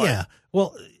Paul Blart. Yeah,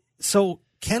 well, so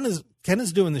Kenna's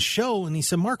doing the show, and he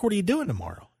said, "Mark, what are you doing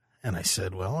tomorrow?" And I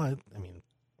said, "Well, I mean,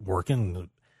 working.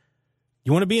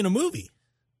 You want to be in a movie?"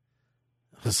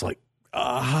 I was like,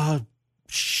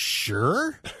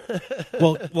 sure.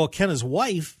 Well, Kenna's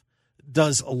wife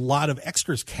does a lot of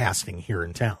extras casting here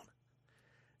in town.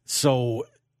 So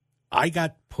I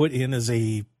got put in as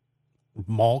a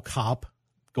mall cop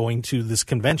going to this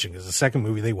convention, because the second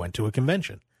movie they went to a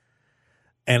convention.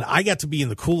 And I got to be in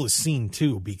the coolest scene,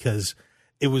 too, because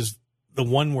it was the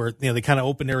one where they kind of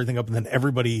opened everything up, and then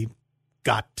everybody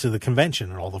got to the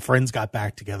convention, and all the friends got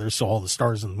back together. So all the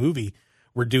stars in the movie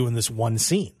were doing this one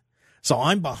scene. So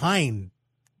I'm behind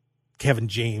Kevin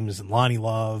James and Lonnie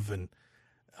Love and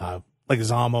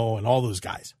Leguizamo and all those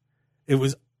guys. It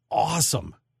was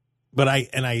awesome. But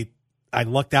I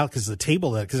lucked out because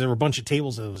there were a bunch of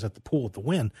tables that was at the pool at the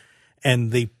Wynn,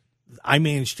 and I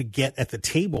managed to get at the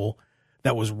table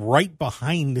that was right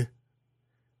behind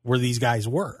where these guys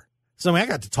were. So I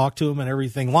got to talk to him and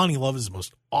everything. Lonnie Love is the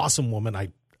most awesome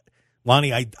woman.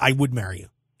 Lonnie, I would marry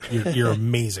you. You're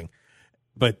amazing.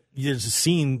 But there's a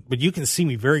scene, but you can see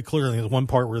me very clearly. There's one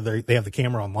part where they have the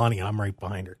camera on Lonnie, and I'm right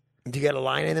behind her. Do you get a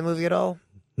line in the movie at all?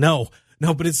 No,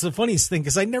 but it's the funniest thing,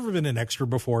 because I'd never been an extra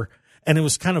before, and it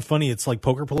was kind of funny. It's like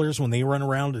poker players when they run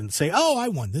around and say, "Oh, I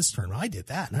won this tournament. I did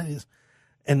that."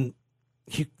 And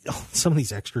some of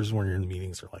these extras when you're in the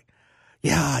meetings are like,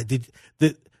 "Yeah, I did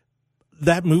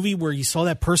that movie where you saw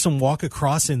that person walk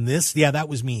across in this. Yeah, that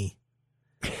was me."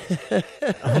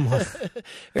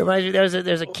 Reminds me,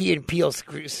 there's a Key and Peele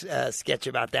sketch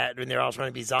about that when they're all trying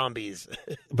to be zombies.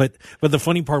 But the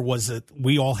funny part was that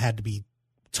we all had to be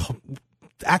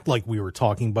act like we were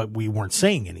talking, but we weren't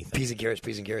saying anything. Peas and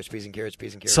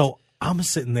carrots. So I'm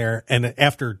sitting there, and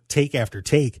after take,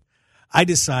 I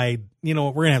decide, we're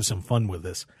going to have some fun with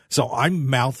this. So I'm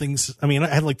mouthing, I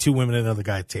had like two women and another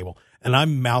guy at the table, and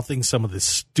I'm mouthing some of the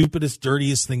stupidest,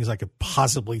 dirtiest things I could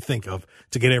possibly think of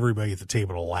to get everybody at the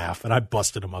table to laugh. And I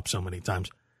busted them up so many times.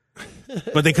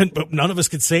 But none of us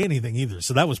could say anything either.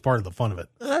 So that was part of the fun of it.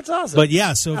 That's awesome. But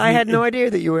yeah, so I had no idea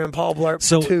that you were in Paul Blart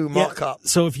 2 Mall Cop.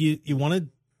 So if you want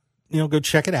to, go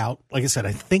check it out. Like I said,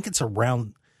 I think it's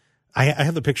around, I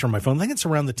have the picture on my phone. I think it's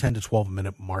around the 10 to 12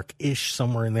 minute mark-ish,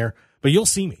 somewhere in there. But you'll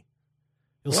see me.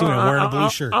 You'll see me wearing a blue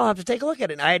shirt. I'll have to take a look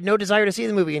at it. I had no desire to see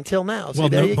the movie until now. So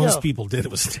most people did. It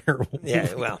was a terrible movie.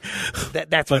 Yeah, well,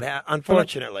 that's what happened,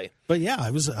 unfortunately. But yeah, I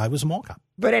was a mall cop.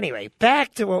 But anyway,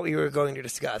 back to what we were going to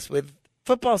discuss. With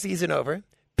football season over,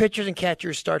 pitchers and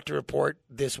catchers start to report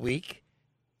this week.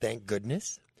 Thank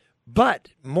goodness. But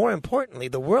more importantly,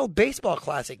 the World Baseball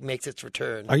Classic makes its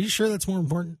return. Are you sure that's more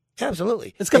important?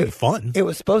 Absolutely. It's going to be fun. It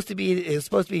was supposed to be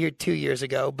here 2 years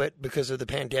ago, but because of the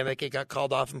pandemic, it got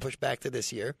called off and pushed back to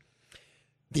this year.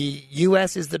 The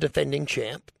U.S. is the defending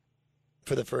champ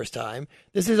for the first time.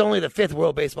 This is only the fifth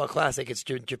World Baseball Classic. It's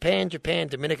Japan,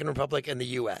 Dominican Republic, and the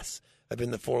U.S. have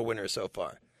been the four winners so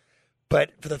far.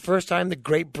 But for the first time, the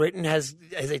Great Britain has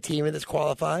a team that's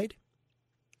qualified.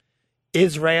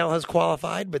 Israel has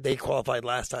qualified, but they qualified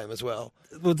last time as well.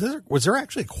 Was there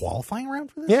actually a qualifying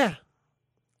round for this? Yeah.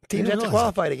 Teams have to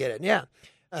qualify to get it, yeah.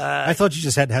 I thought you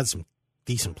just had to have some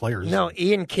decent players. No,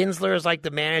 Ian Kinsler is like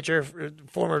the manager,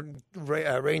 former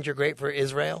Ranger great for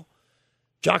Israel.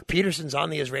 Jock Peterson's on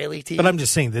the Israeli team. But I'm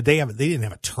just saying that they didn't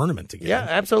have a tournament together. Yeah,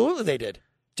 absolutely they did.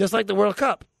 Just like the World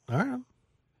Cup. All right.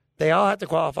 They all had to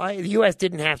qualify. The U.S.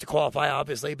 didn't have to qualify,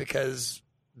 obviously, because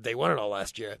they won it all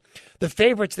last year. The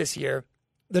favorites this year,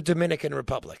 the Dominican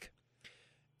Republic.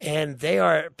 And they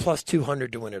are plus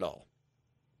 200 to win it all.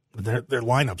 Their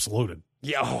lineup's loaded.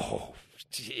 Yeah,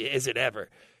 is it ever?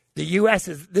 The U.S.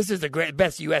 this is the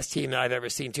best U.S. team that I've ever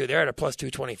seen, too. They're at a plus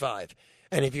 225.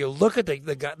 And if you look at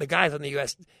the guys on the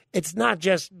U.S., it's not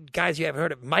just guys you haven't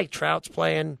heard of. Mike Trout's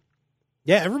playing.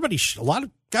 Yeah, a lot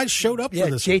of guys showed up for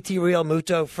this. JT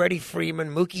Realmuto, Freddie Freeman,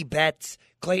 Mookie Betts,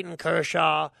 Clayton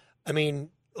Kershaw. I mean,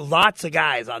 lots of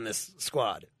guys on this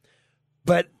squad.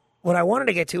 But what I wanted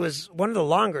to get to is one of the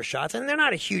longer shots, and they're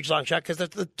not a huge long shot because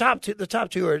the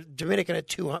top two are Dominican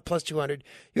at plus 200,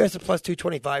 U.S. at plus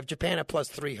 225, Japan at plus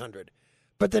 300.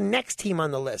 But the next team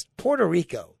on the list, Puerto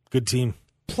Rico. Good team.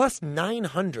 Plus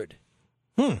 900.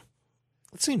 It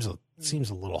seems a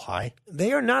little high.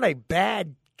 They are not a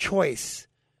bad choice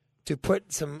to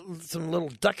put some little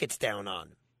ducats down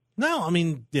on. No, I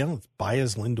mean,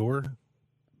 Baez, Lindor,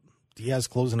 Diaz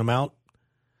closing them out.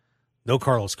 No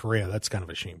Carlos Correa. That's kind of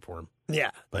a shame for him.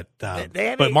 Yeah. But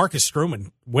Marcus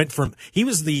Stroman he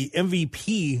was the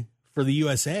MVP for the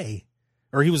USA,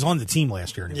 or he was on the team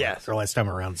last year anyway. Yes. Or last time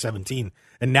around 17,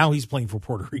 and now he's playing for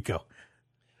Puerto Rico.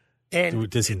 And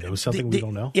does he know something we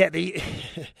don't know? Yeah, the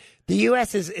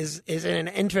U.S. is in an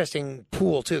interesting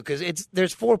pool too because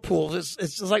there's 4 pools.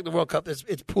 It's just like the World Cup. It's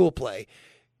pool play.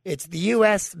 It's the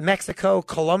U.S., Mexico,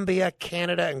 Colombia,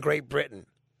 Canada, and Great Britain.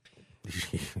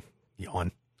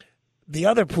 Yawn. The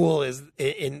other pool is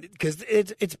because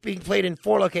it's being played in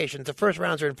 4 locations. The first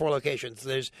rounds are in 4 locations.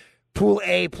 There's Pool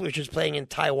A, which is playing in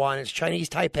Taiwan. It's Chinese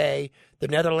Taipei, the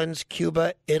Netherlands,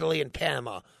 Cuba, Italy, and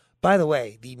Panama. By the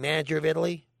way, the manager of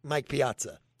Italy, Mike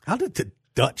Piazza. How did the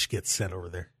Dutch get sent over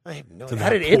there? I have no idea. How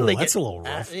did Italy get? That's a little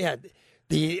rough. Yeah.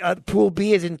 The Pool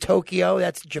B is in Tokyo.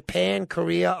 That's Japan,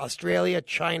 Korea, Australia,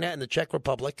 China, and the Czech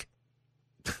Republic.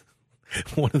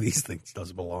 One of these things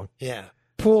doesn't belong. Yeah.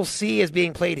 Pool C is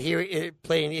being played in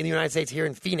the United States here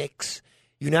in Phoenix.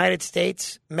 United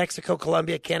States, Mexico,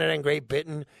 Colombia, Canada, and Great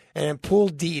Britain. And in Pool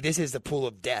D, this is the pool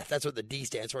of death. That's what the D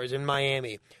stands for, is in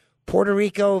Miami. Puerto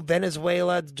Rico,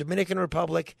 Venezuela, the Dominican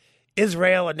Republic,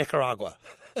 Israel, and Nicaragua.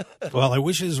 Well, I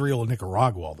wish Israel and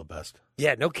Nicaragua all the best.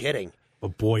 Yeah, no kidding.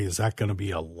 But boy, is that going to be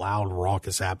a loud,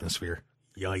 raucous atmosphere.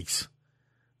 Yikes.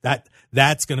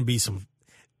 That's going to be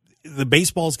the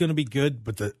baseball's going to be good,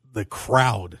 but the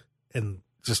crowd and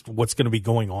just what's going to be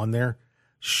going on there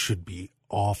should be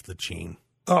off the chain.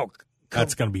 Oh,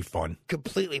 that's going to be fun.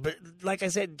 Completely. But like I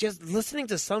said, just listening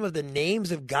to some of the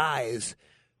names of guys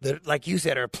that, like you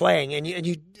said, are playing, and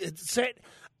you said,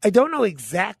 I don't know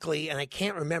exactly, and I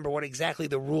can't remember what exactly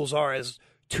the rules are as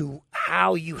to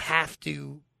how you have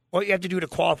to, what you have to do to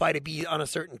qualify to be on a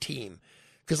certain team.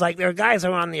 Because, like, there are guys who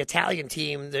are on the Italian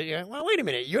team that you're like, well, wait a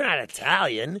minute, you're not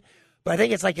Italian. But I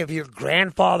think it's like if your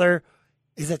grandfather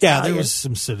is Italian. Yeah, there was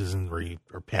some citizenry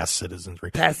or past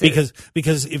citizenry.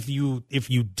 Because if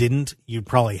you didn't, you'd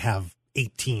probably have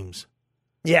 8 teams.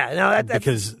 Yeah, no,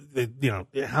 because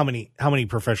how many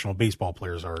professional baseball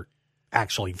players are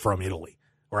actually from Italy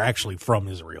or actually from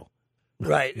Israel?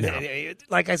 Right. No.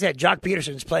 Like I said, Jock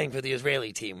Peterson's playing for the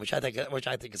Israeli team, which I think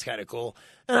is kind of cool.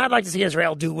 And I'd like to see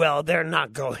Israel do well. They're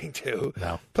not going to.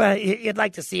 No. But you'd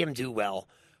like to see him do well.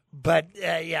 But,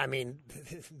 yeah, I mean,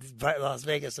 Las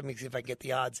Vegas, let me see if I can get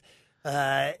the odds.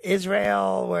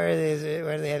 Israel, where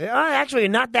do they have it? Oh, actually,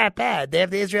 not that bad. They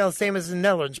have the Israel the same as the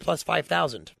Netherlands, plus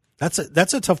 5,000. That's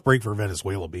a tough break for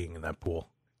Venezuela being in that pool.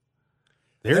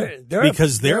 They're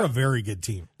a very good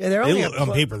team. Yeah, they're only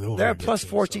on paper. They're plus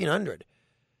 1,400.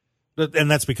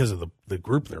 And that's because of the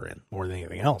group they're in more than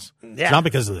anything else. Yeah. It's not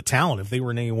because of the talent. If they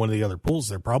were in any one of the other pools,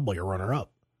 they're probably a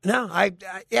runner-up. No,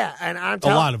 and a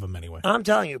lot of them anyway. I'm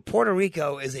telling you, Puerto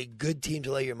Rico is a good team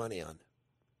to lay your money on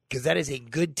because that is a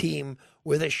good team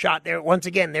with a shot there. Once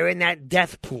again, they're in that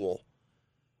death pool,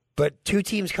 but 2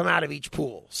 teams come out of each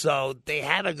pool, so they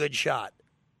have a good shot.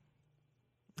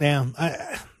 Yeah,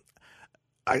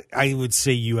 I would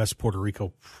say U.S. Puerto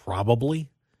Rico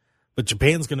probably, but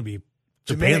Japan's going to be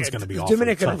Dominican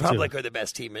Republic are the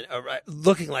best team,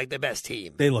 looking like the best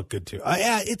team. They look good too.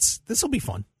 Yeah, this will be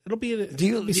fun. It'll be.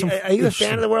 Are you a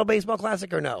fan of the World Baseball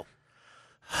Classic or no?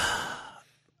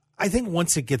 I think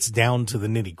once it gets down to the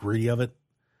nitty gritty of it,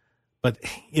 but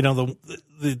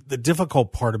the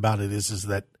difficult part about it is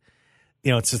that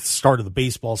it's at the start of the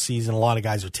baseball season. A lot of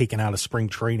guys are taken out of spring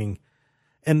training,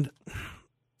 and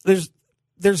there's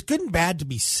good and bad to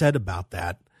be said about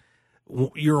that.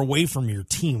 You're away from your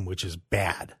team, which is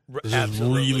bad. This is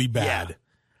really bad. Yeah.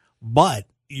 But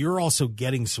you're also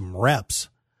getting some reps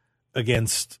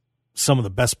against some of the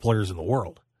best players in the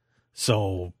world.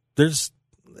 So there's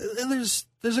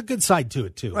a good side to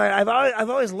it too. Right. I've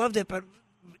always loved it, but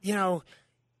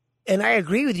and I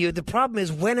agree with you. The problem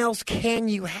is, when else can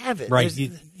you have it? Right.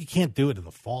 You can't do it in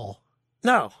the fall.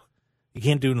 No. You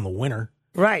can't do it in the winter.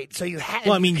 Right. So you have.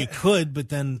 Well, I mean, you could, but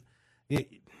then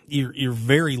you're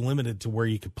very limited to where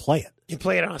you could play it. You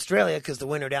play it in Australia because the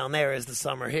winter down there is the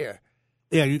summer here.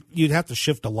 Yeah, you'd have to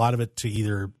shift a lot of it to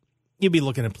either. You'd be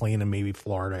looking at playing in maybe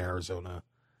Florida, Arizona.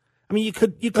 I mean, you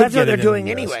could. That's what they're doing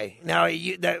anyway. Now,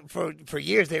 for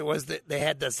years they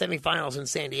had the semifinals in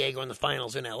San Diego and the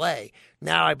finals in L.A.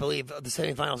 Now I believe the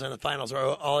semifinals and the finals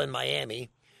are all in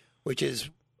Miami, which is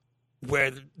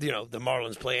where the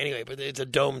Marlins play anyway. But it's a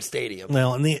domed stadium.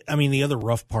 Well, and the other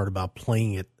rough part about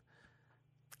playing it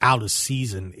out of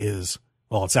season is,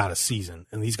 well, it's out of season,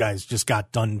 and these guys just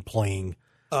got done playing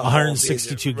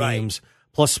 162 games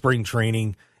plus spring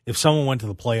training. If someone went to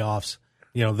the playoffs,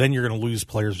 then you're going to lose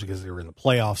players because they were in the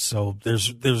playoffs. So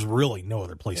there's really no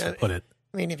other place to put it.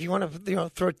 I mean, if you want to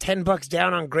throw $10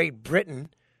 down on Great Britain,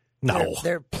 no,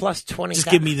 they're plus 20. Just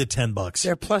give me the $10.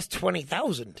 They're plus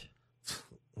 20,000.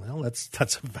 Well, that's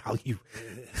a value.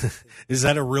 Is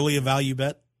that really a value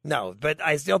bet? No, but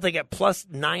I still think at plus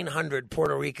 900,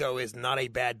 Puerto Rico is not a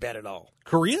bad bet at all.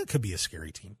 Korea could be a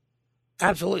scary team.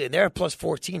 Absolutely. They're plus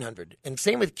 1,400. And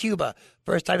same with Cuba.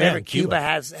 First time ever Cuba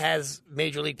has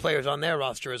major league players on their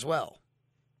roster as well.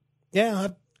 Yeah,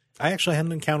 I actually had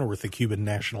an encounter with the Cuban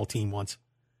national team once.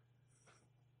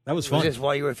 That was fun. Was this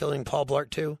while you were filming Paul Blart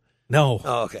too? No.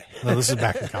 Oh, okay. No, this is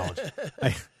back in college.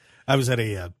 I was at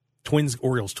a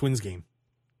Orioles Twins game,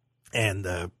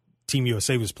 and Team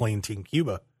USA was playing Team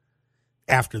Cuba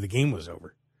after the game was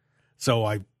over. So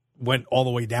I went all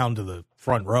the way down to the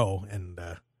front row, and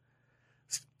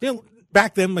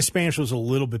back then my Spanish was a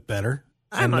little bit better.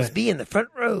 I must be in the front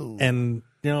row. And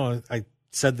I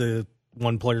said the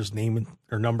one player's name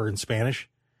or number in Spanish,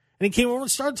 and he came over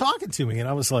and started talking to me, and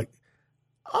I was like,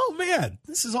 "Oh man,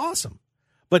 this is awesome!"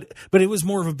 But it was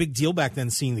more of a big deal back then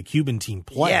seeing the Cuban team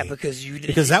play. Yeah,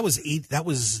 because that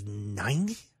was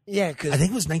 90. Yeah, because I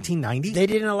think it was 1990. They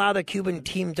didn't allow the Cuban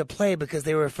team to play because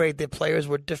they were afraid the players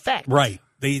would defect. Right.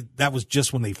 That was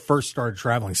just when they first started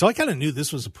traveling. So I kind of knew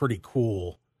this was a pretty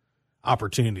cool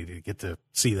opportunity to get to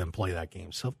see them play that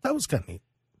game. So that was kind of neat.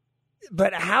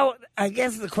 But I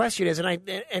guess the question is, and I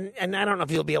don't know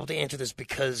if you'll be able to answer this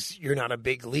because you're not a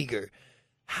big leaguer,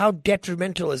 how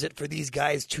detrimental is it for these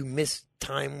guys to miss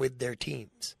time with their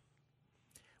teams?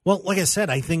 Well, like I said,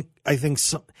 I think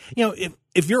so,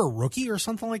 if you're a rookie or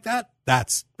something like that,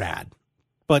 that's bad.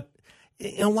 But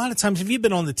a lot of times, if you've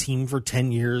been on the team for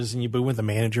 10 years and you've been with the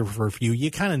manager for a few,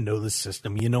 you kind of know the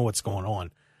system, you know what's going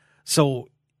on. So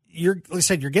like I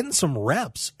said, you're getting some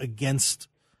reps against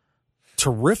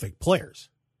terrific players,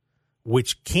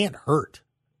 which can't hurt.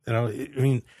 I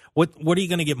mean, what are you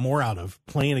going to get more out of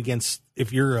playing against,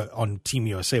 if you're on Team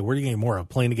USA, what are you going to get more of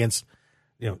playing against,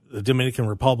 the Dominican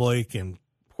Republic and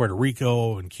Puerto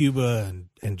Rico and Cuba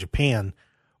and Japan,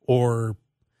 or,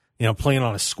 playing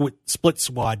on a split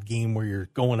squad game where you're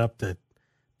going up to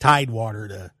Tidewater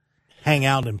to hang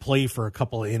out and play for a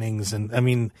couple of innings. And I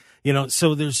mean,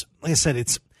 so there's, like I said,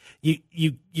 it's,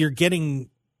 you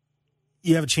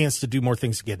have a chance to do more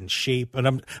things to get in shape. But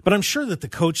I'm sure that the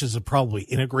coaches have probably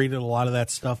integrated a lot of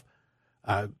that stuff.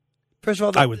 First of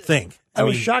all, I would think. I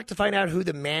was shocked to find out who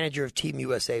the manager of Team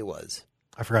USA was.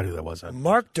 I forgot who that was.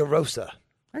 Mark DeRosa.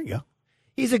 There you go.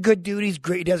 He's a good dude. He's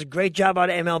great. He does a great job on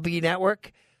MLB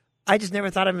Network. I just never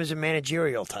thought of him as a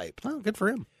managerial type. Oh, good for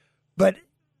him. But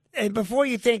and before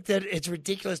you think that it's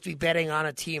ridiculous to be betting on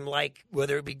a team like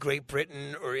whether it be Great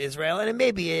Britain or Israel, and it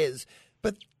maybe is,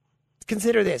 but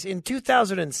consider this. In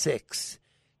 2006,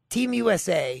 Team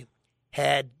USA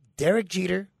had Derek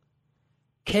Jeter,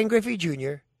 Ken Griffey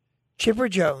Jr., Chipper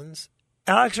Jones,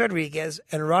 Alex Rodriguez,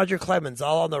 and Roger Clemens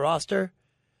all on the roster.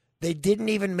 They didn't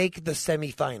even make the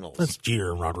semifinals. That's Jeter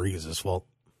and Rodriguez's fault.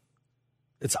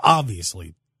 It's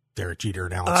obviously Derek Jeter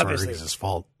and Alex Rodriguez's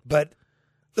fault. But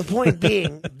the point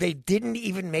being, they didn't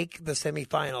even make the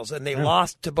semifinals, and they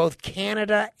lost to both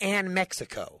Canada and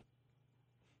Mexico.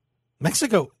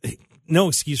 Mexico, no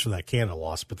excuse for that Canada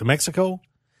loss, but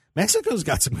Mexico's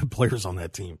got some good players on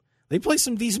that team. They play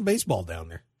some decent baseball down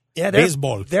there. Yeah,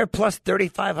 they're plus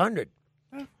 3,500.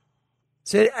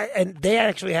 So, and they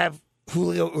actually have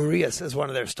Julio Urias as one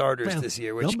of their starters this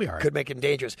year, which could make him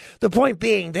dangerous. The point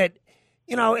being that,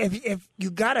 if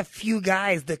you got a few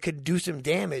guys that could do some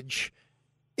damage,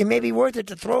 it may be worth it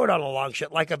to throw it on a long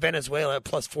shot like a Venezuela at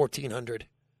plus 1,400.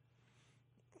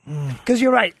 Because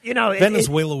you're right.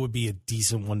 Venezuela would be a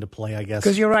decent one to play, I guess.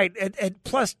 Because you're right. At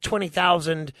plus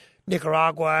 20,000,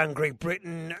 Nicaragua and Great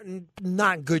Britain,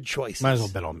 not good choices. Might as well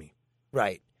bet on me.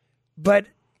 Right. But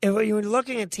if you're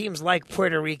looking at teams like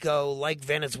Puerto Rico, like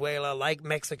Venezuela, like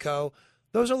Mexico,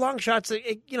 those are long shots.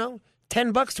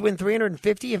 $10 to win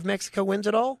 350 if Mexico wins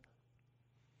it all.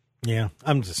 Yeah,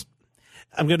 I'm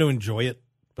going to enjoy it,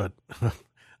 but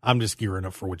I'm just gearing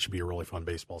up for what should be a really fun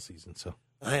baseball season. So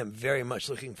I am very much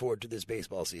looking forward to this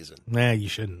baseball season. Nah, you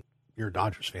shouldn't. You're a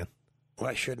Dodgers fan.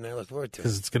 Why shouldn't I look forward to it?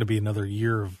 Because it's going to be another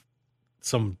year of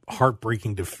some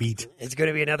heartbreaking defeat. It's going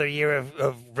to be another year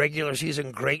of regular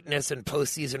season greatness and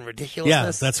postseason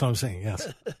ridiculousness. Yeah, that's what I'm saying,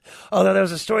 yes. Although there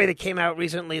was a story that came out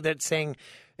recently that's saying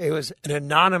it was an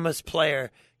anonymous player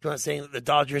saying that the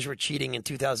Dodgers were cheating in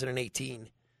 2018.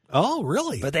 Oh,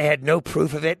 really? But they had no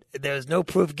proof of it. There was no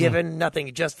proof given,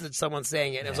 nothing, just someone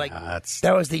saying it. And it was like,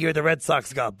 that was the year the Red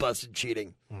Sox got busted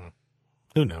cheating.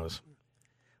 Who knows?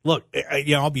 Look,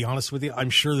 I'll be honest with you. I'm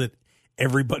sure that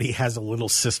everybody has a little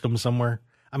system somewhere.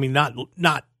 I mean,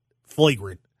 not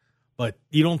flagrant, but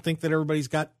you don't think that everybody's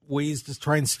got ways to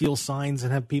try and steal signs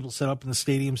and have people set up in the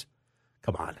stadiums?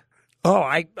 Come on. Oh,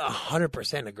 I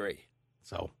 100% agree.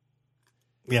 So,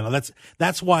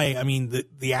 that's why, I mean,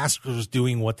 the Astros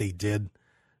doing what they did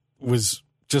was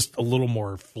just a little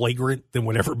more flagrant than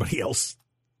what everybody else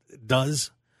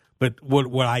does. But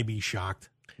would I be shocked?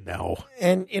 No.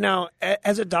 And,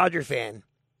 as a Dodger fan,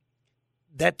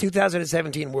 that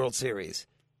 2017 World Series,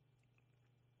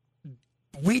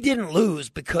 we didn't lose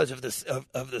because of this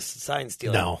of the sign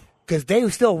stealing. No. Because they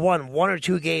still won 1 or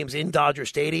 2 games in Dodger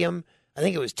Stadium. I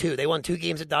think it was 2. They won 2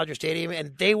 games at Dodger Stadium,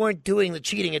 and they weren't doing the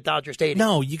cheating at Dodger Stadium.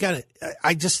 No, you got to.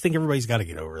 I just think everybody's got to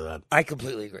get over that. I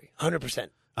completely agree, 100%.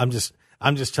 I'm just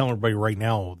telling everybody right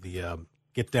now,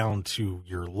 get down to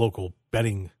your local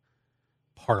betting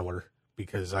parlor,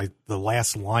 because the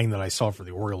last line that I saw for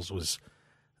the Orioles was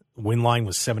win line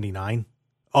was 79.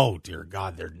 Oh dear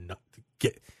God, they're not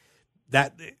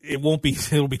that. It won't be.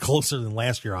 It'll be closer than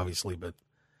last year, obviously, but.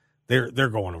 They're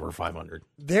going over 500.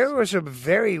 There were some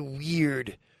very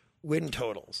weird win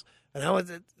totals. And how was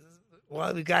it?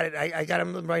 Well, we got it. I got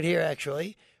them right here,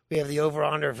 actually. We have the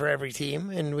over-under for every team,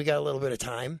 and we got a little bit of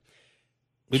time.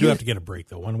 We do have to get a break,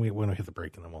 though. When we hit the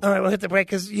break, and then all right, we'll hit the break,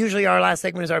 because usually our last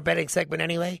segment is our betting segment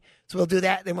anyway. So we'll do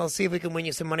that, then we'll see if we can win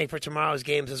you some money for tomorrow's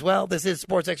games as well. This is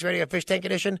Sportsxradio Fishtank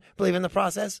Edition. Believe in the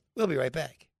process. We'll be right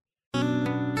back.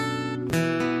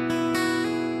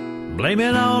 Blame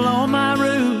it all on my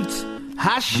roots.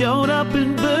 I showed up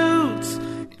in boots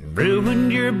and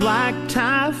ruined your black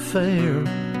tie affair.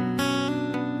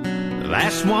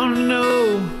 Last one to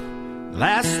know,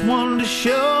 last one to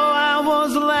show. I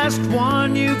was the last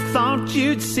one you thought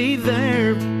you'd see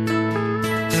there.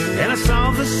 And I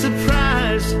saw the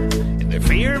surprise and the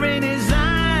fear in his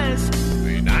eyes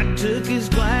when I took his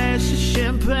glass of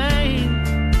champagne.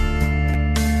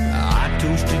 I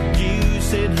toasted you,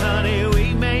 said, honey,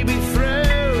 we may be through,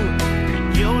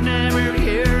 and you'll never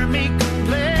hear me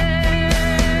complain.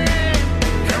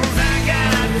 'Cause I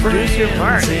got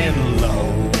friends in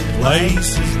low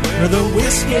places where the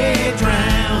whiskey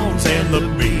drowns and the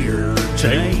beer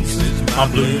chases my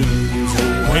blues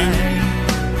away.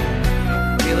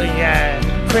 Feeling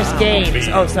Chris Gaines.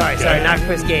 Oh, sorry, not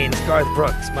Chris Gaines. Garth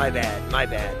Brooks. My bad.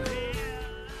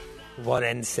 One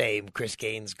and same. Chris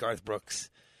Gaines, Garth Brooks.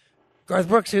 Garth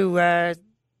Brooks, who for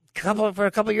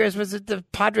a couple of years was at the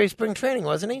Padres spring training,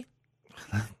 wasn't he?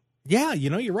 Yeah,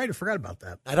 you're right. I forgot about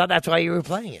that. I thought that's why you were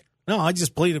playing it. No, I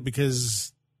just played it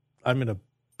because I'm in a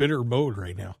bitter mode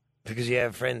right now. Because you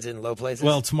have friends in low places?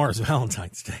 Well, tomorrow's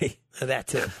Valentine's Day. That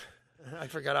too. I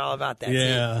forgot all about that.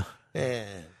 Yeah.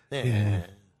 Yeah.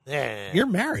 You're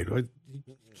married. You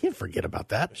can't forget about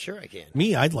that. Sure I can.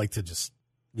 Me, I'd like to just,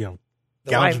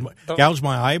 gouge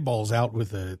my eyeballs out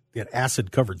with an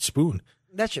acid-covered spoon.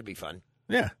 That should be fun.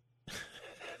 Yeah.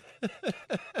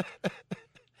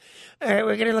 All right,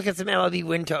 we're going to look at some MLB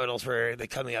win totals for the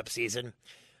coming up season.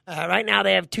 Right now,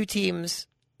 they have 2 teams,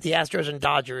 the Astros and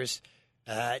Dodgers,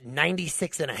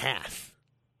 96.5.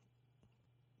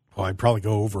 Well, I'd probably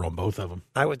go over on both of them.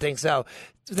 I would think so.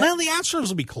 Well, the Astros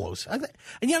will be close. And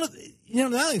now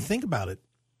that I think about it,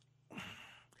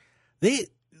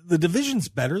 the division's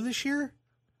better this year.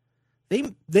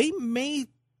 They may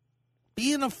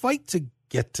be in a fight to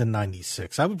get to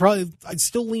 96. I'd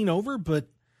still lean over, but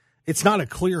it's not a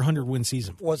clear 100-win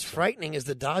season. What's frightening is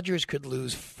the Dodgers could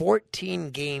lose 14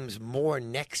 games more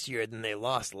next year than they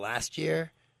lost last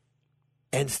year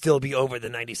and still be over the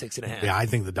 96.5. Yeah, I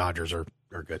think the Dodgers are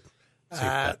good.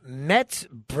 Mets,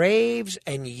 Braves,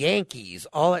 and Yankees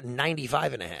all at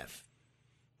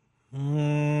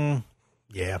 95.5.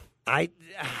 Yeah. I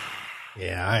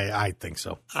think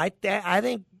so. I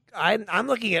think I'm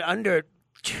looking at under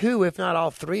 2, if not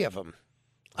all 3 of them.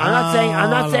 I'm not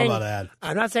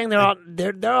saying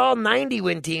they're all 90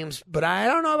 win teams, but I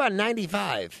don't know about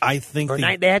 95. I think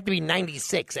they have to be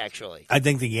 96 actually. I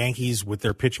think the Yankees with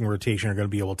their pitching rotation are going to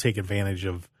be able to take advantage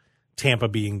of Tampa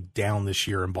being down this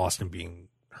year and Boston being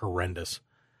horrendous.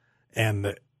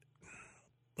 And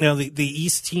the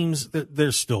East teams,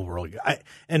 they're still really good.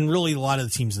 And really a lot of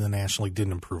the teams in the National League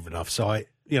didn't improve enough. So I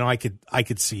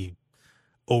could see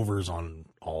overs on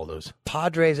all of those.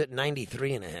 Padres at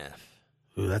 93.5.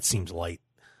 Ooh, that seems light.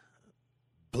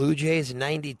 Blue Jays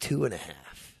 92.5.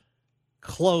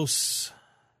 Close.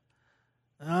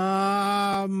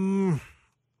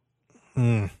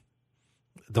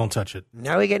 Don't touch it.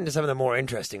 Now we get into some of the more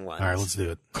interesting ones. All right, let's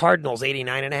do it. Cardinals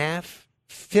 89.5.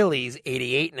 Phillies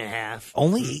 88.5.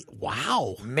 Only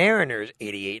wow. Mariners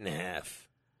 88.5.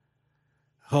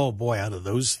 Oh boy, out of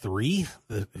those 3,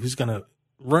 who's gonna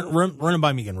run it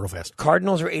by me again real fast?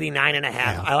 Cardinals are 89.5.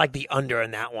 Yeah. I like the under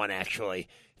on that one actually.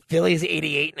 Phillies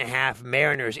 88.5.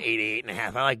 Mariners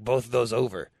 88.5. I like both of those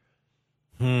over.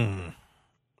 I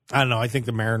don't know. I think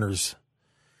the Mariners.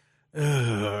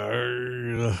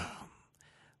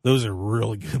 Those are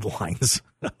really good lines.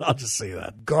 I'll just say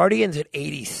that. Guardians at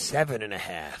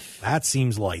 87.5. That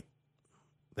seems light.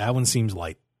 That one seems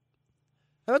light.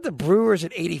 How about the Brewers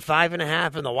at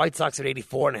 85.5 and the White Sox at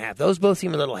 84.5? Those both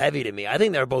seem a little heavy to me. I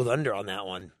think they're both under on that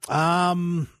one.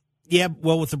 Yeah.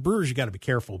 Well, with the Brewers, you got to be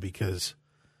careful because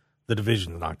the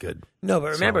division's not good. No,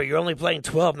 but remember, you're only playing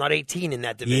 12, not 18 in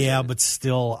that division. Yeah, but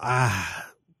still,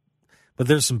 but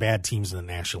there's some bad teams in the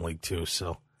National League too.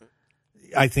 So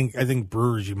I think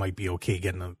Brewers, you might be okay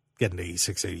getting to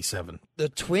 86, 87. The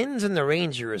Twins and the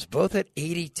Rangers both at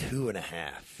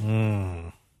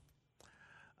 82.5.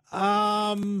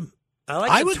 I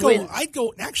like I'd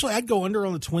go under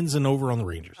on the Twins and over on the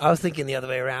Rangers. I was thinking the other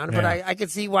way around, but I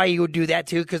could see why you would do that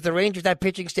too, because the Rangers, that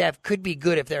pitching staff could be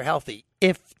good if they're healthy.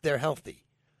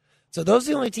 So those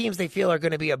are the only teams they feel are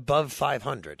going to be above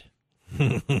 500.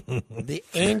 The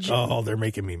Angels. Oh, they're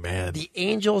making me mad. The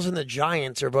Angels and the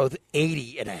Giants are both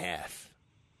 80.5.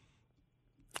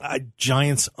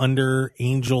 Giants under,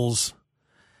 Angels.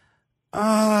 See,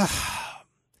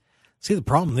 the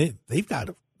problem they've got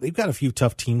a few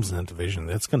tough teams in that division.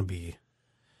 That's going to be.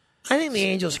 I think the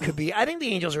Angels could be. I think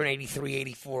the Angels are an 83,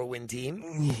 84 win team.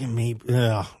 Maybe.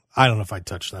 I don't know if I'd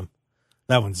touch them.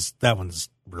 That one's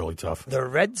really tough. The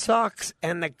Red Sox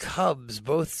and the Cubs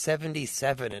both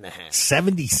 77.5.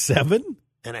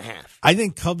 77.5. I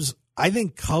think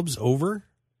Cubs over.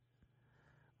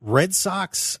 Red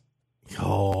Sox.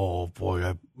 Oh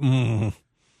boy.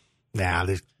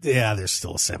 They're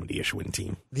still a 70-ish win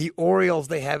team. The Orioles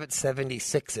they have at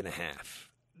 76.5.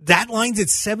 That line's at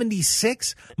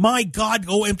 76. My God!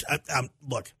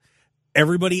 Look,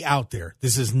 everybody out there.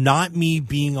 This is not me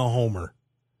being a homer,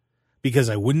 because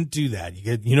I wouldn't do that.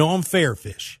 I'm fair,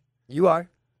 Fish. You are.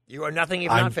 You are nothing if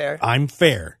not fair. I'm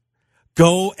fair.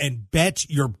 Go and bet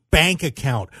your bank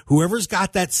account. Whoever's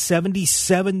got that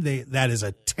 77, that is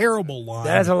a terrible line.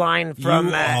 That is a line from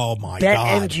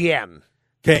BetMGM.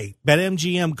 Okay,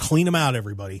 BetMGM, clean them out,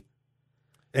 everybody.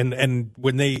 And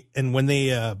when they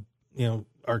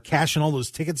are cashing all those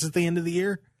tickets at the end of the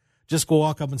year, just go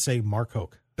walk up and say Mark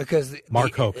Hoke. Because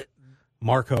Mark Hoke.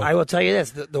 I will tell you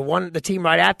this: the team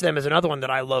right after them is another one that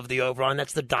I love the over on.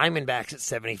 That's the Diamondbacks at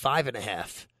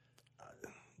 75.5.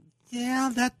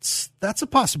 Yeah, that's a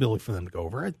possibility for them to go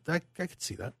over. I could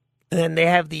see that. And then they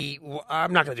have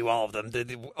I'm not going to do all of them.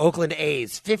 The Oakland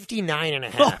A's,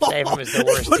 59.5. They have them as the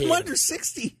worst put team. them under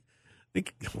 60.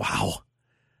 Wow.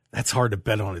 That's hard to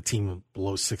bet on a team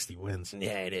below 60 wins.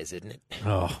 Yeah, it is, isn't it?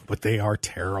 Oh, but they are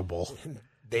terrible.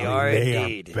 They are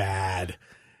bad.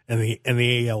 And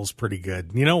the AL is pretty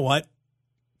good. You know what?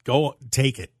 Go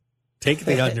take it. Take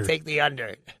the under. Take the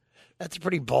under. That's a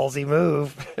pretty ballsy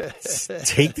move.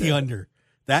 Take the under.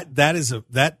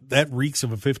 That reeks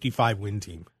of a 55 win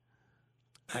team.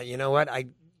 You know what?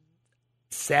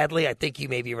 Sadly, I think you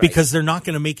may be right. Because they're not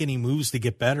going to make any moves to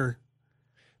get better.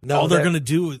 No, all they're going to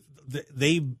do,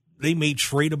 they may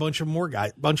trade a bunch more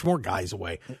guys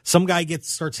away. Some guy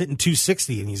starts hitting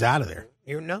 260 and he's out of there.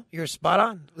 You're spot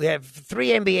on. We have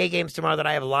 3 NBA games tomorrow that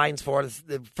I have lines for.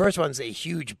 The first one's a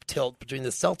huge tilt between the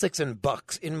Celtics and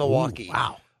Bucks in Milwaukee. Ooh,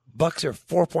 wow. Bucks are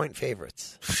 4-point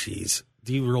favorites. Jeez.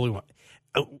 Do you really want?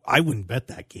 I wouldn't bet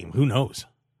that game. Who knows?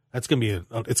 That's one you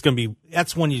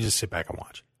just sit back and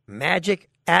watch. Magic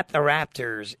at the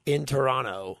Raptors in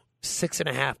Toronto,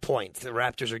 6.5 points. The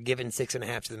Raptors are given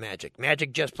 6.5 to the Magic.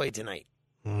 Magic just played tonight.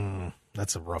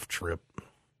 That's a rough trip.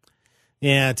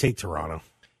 Yeah, take Toronto.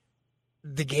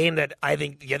 the game that I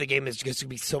think the other game is just going to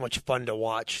be so much fun to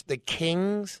watch. The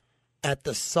Kings at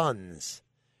the Suns.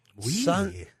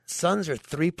 Suns are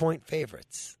 3-point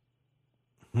favorites.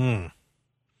 That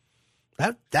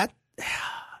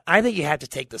I think you have to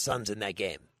take the Suns in that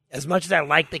game. As much as I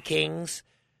like the Kings,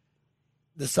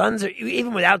 the Suns are,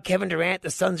 even without Kevin Durant, the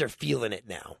Suns are feeling it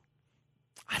now.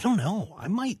 I don't know. I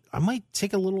might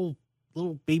take a little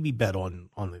baby bet on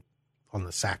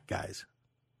the sack guys.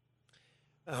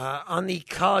 On the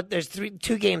college, there's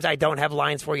two games I don't have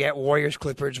lines for yet: Warriors,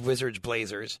 Clippers, Wizards,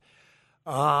 Blazers.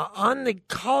 On the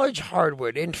college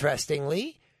hardwood,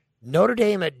 interestingly, Notre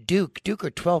Dame at Duke. Duke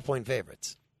are 12-point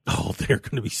favorites. Oh, they're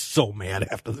going to be so mad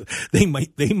after they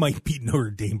might beat Notre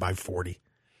Dame by 40.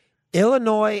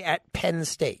 Illinois at Penn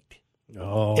State.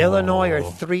 Oh, Illinois are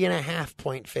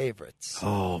 3.5-point favorites.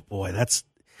 Oh boy, that's.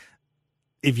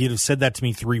 If you'd have said that to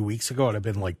me 3 weeks ago, I'd have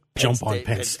been like, jump on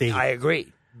Penn State. I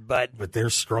agree, but they're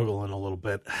struggling a little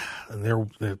bit.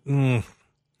 And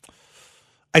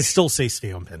I still say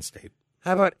stay on Penn State.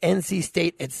 How about NC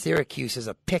State at Syracuse as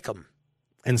a pick'em?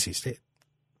 NC State,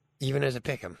 even as a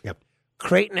pick'em. Yep.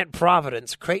 Creighton at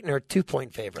Providence. Creighton are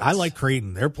 2-point favorites. I like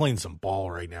Creighton. They're playing some ball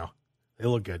right now. They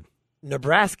look good.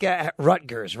 Nebraska at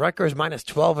Rutgers. Rutgers minus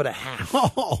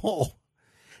 12.5. Oh,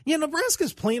 yeah.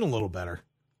 Nebraska's playing a little better.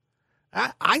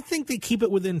 I think they keep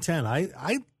it within 10.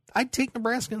 I'd take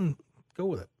Nebraska and go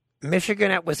with it.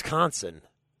 Michigan at Wisconsin.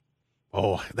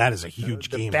 Oh, that is a huge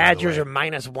game. The Badgers are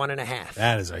minus 1.5.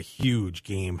 That is a huge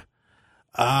game.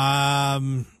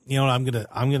 I'm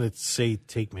gonna say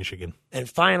take Michigan. And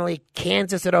finally,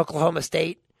 Kansas at Oklahoma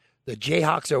State. The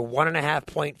Jayhawks are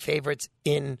 1.5-point favorites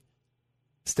in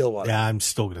Stillwater. Yeah, I'm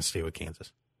still gonna stay with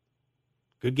Kansas.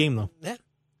 Good game though. Yeah.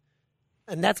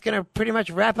 And that's going to pretty much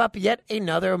wrap up yet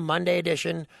another Monday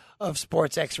edition of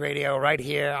Sportsxradio right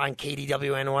here on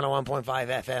KDWN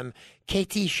 101.5 FM.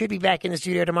 KT should be back in the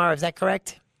studio tomorrow. Is that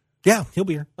correct? Yeah, he'll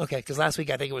be here. Okay, because last week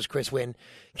I think it was Chris Wynn.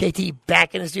 KT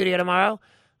back in the studio tomorrow.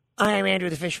 I am Andrew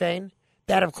the Fish Fain.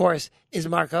 That, of course, is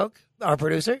Mark Oak, our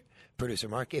producer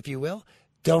Mark, if you will.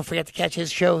 Don't forget to catch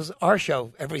our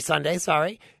show every Sunday,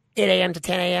 8 a.m. to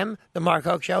 10 a.m., the Mark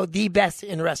Oak Show, the best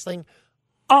in wrestling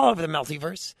all over the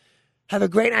multiverse. Have a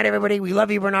great night, everybody. We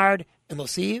love you, Bernard, and we'll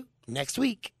see you next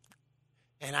week.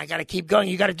 And I got to keep going.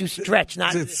 You got to do stretch,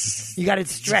 not you got to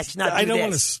stretch, not. I don't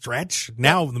want to stretch.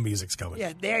 Now the music's coming.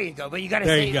 Yeah, there you go. But you got to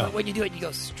say when you do it, you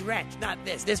go stretch, not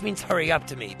this. This means hurry up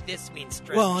to me. This means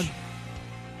stretch. Well,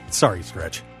 sorry,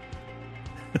 stretch.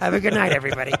 Have a good night,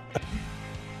 everybody.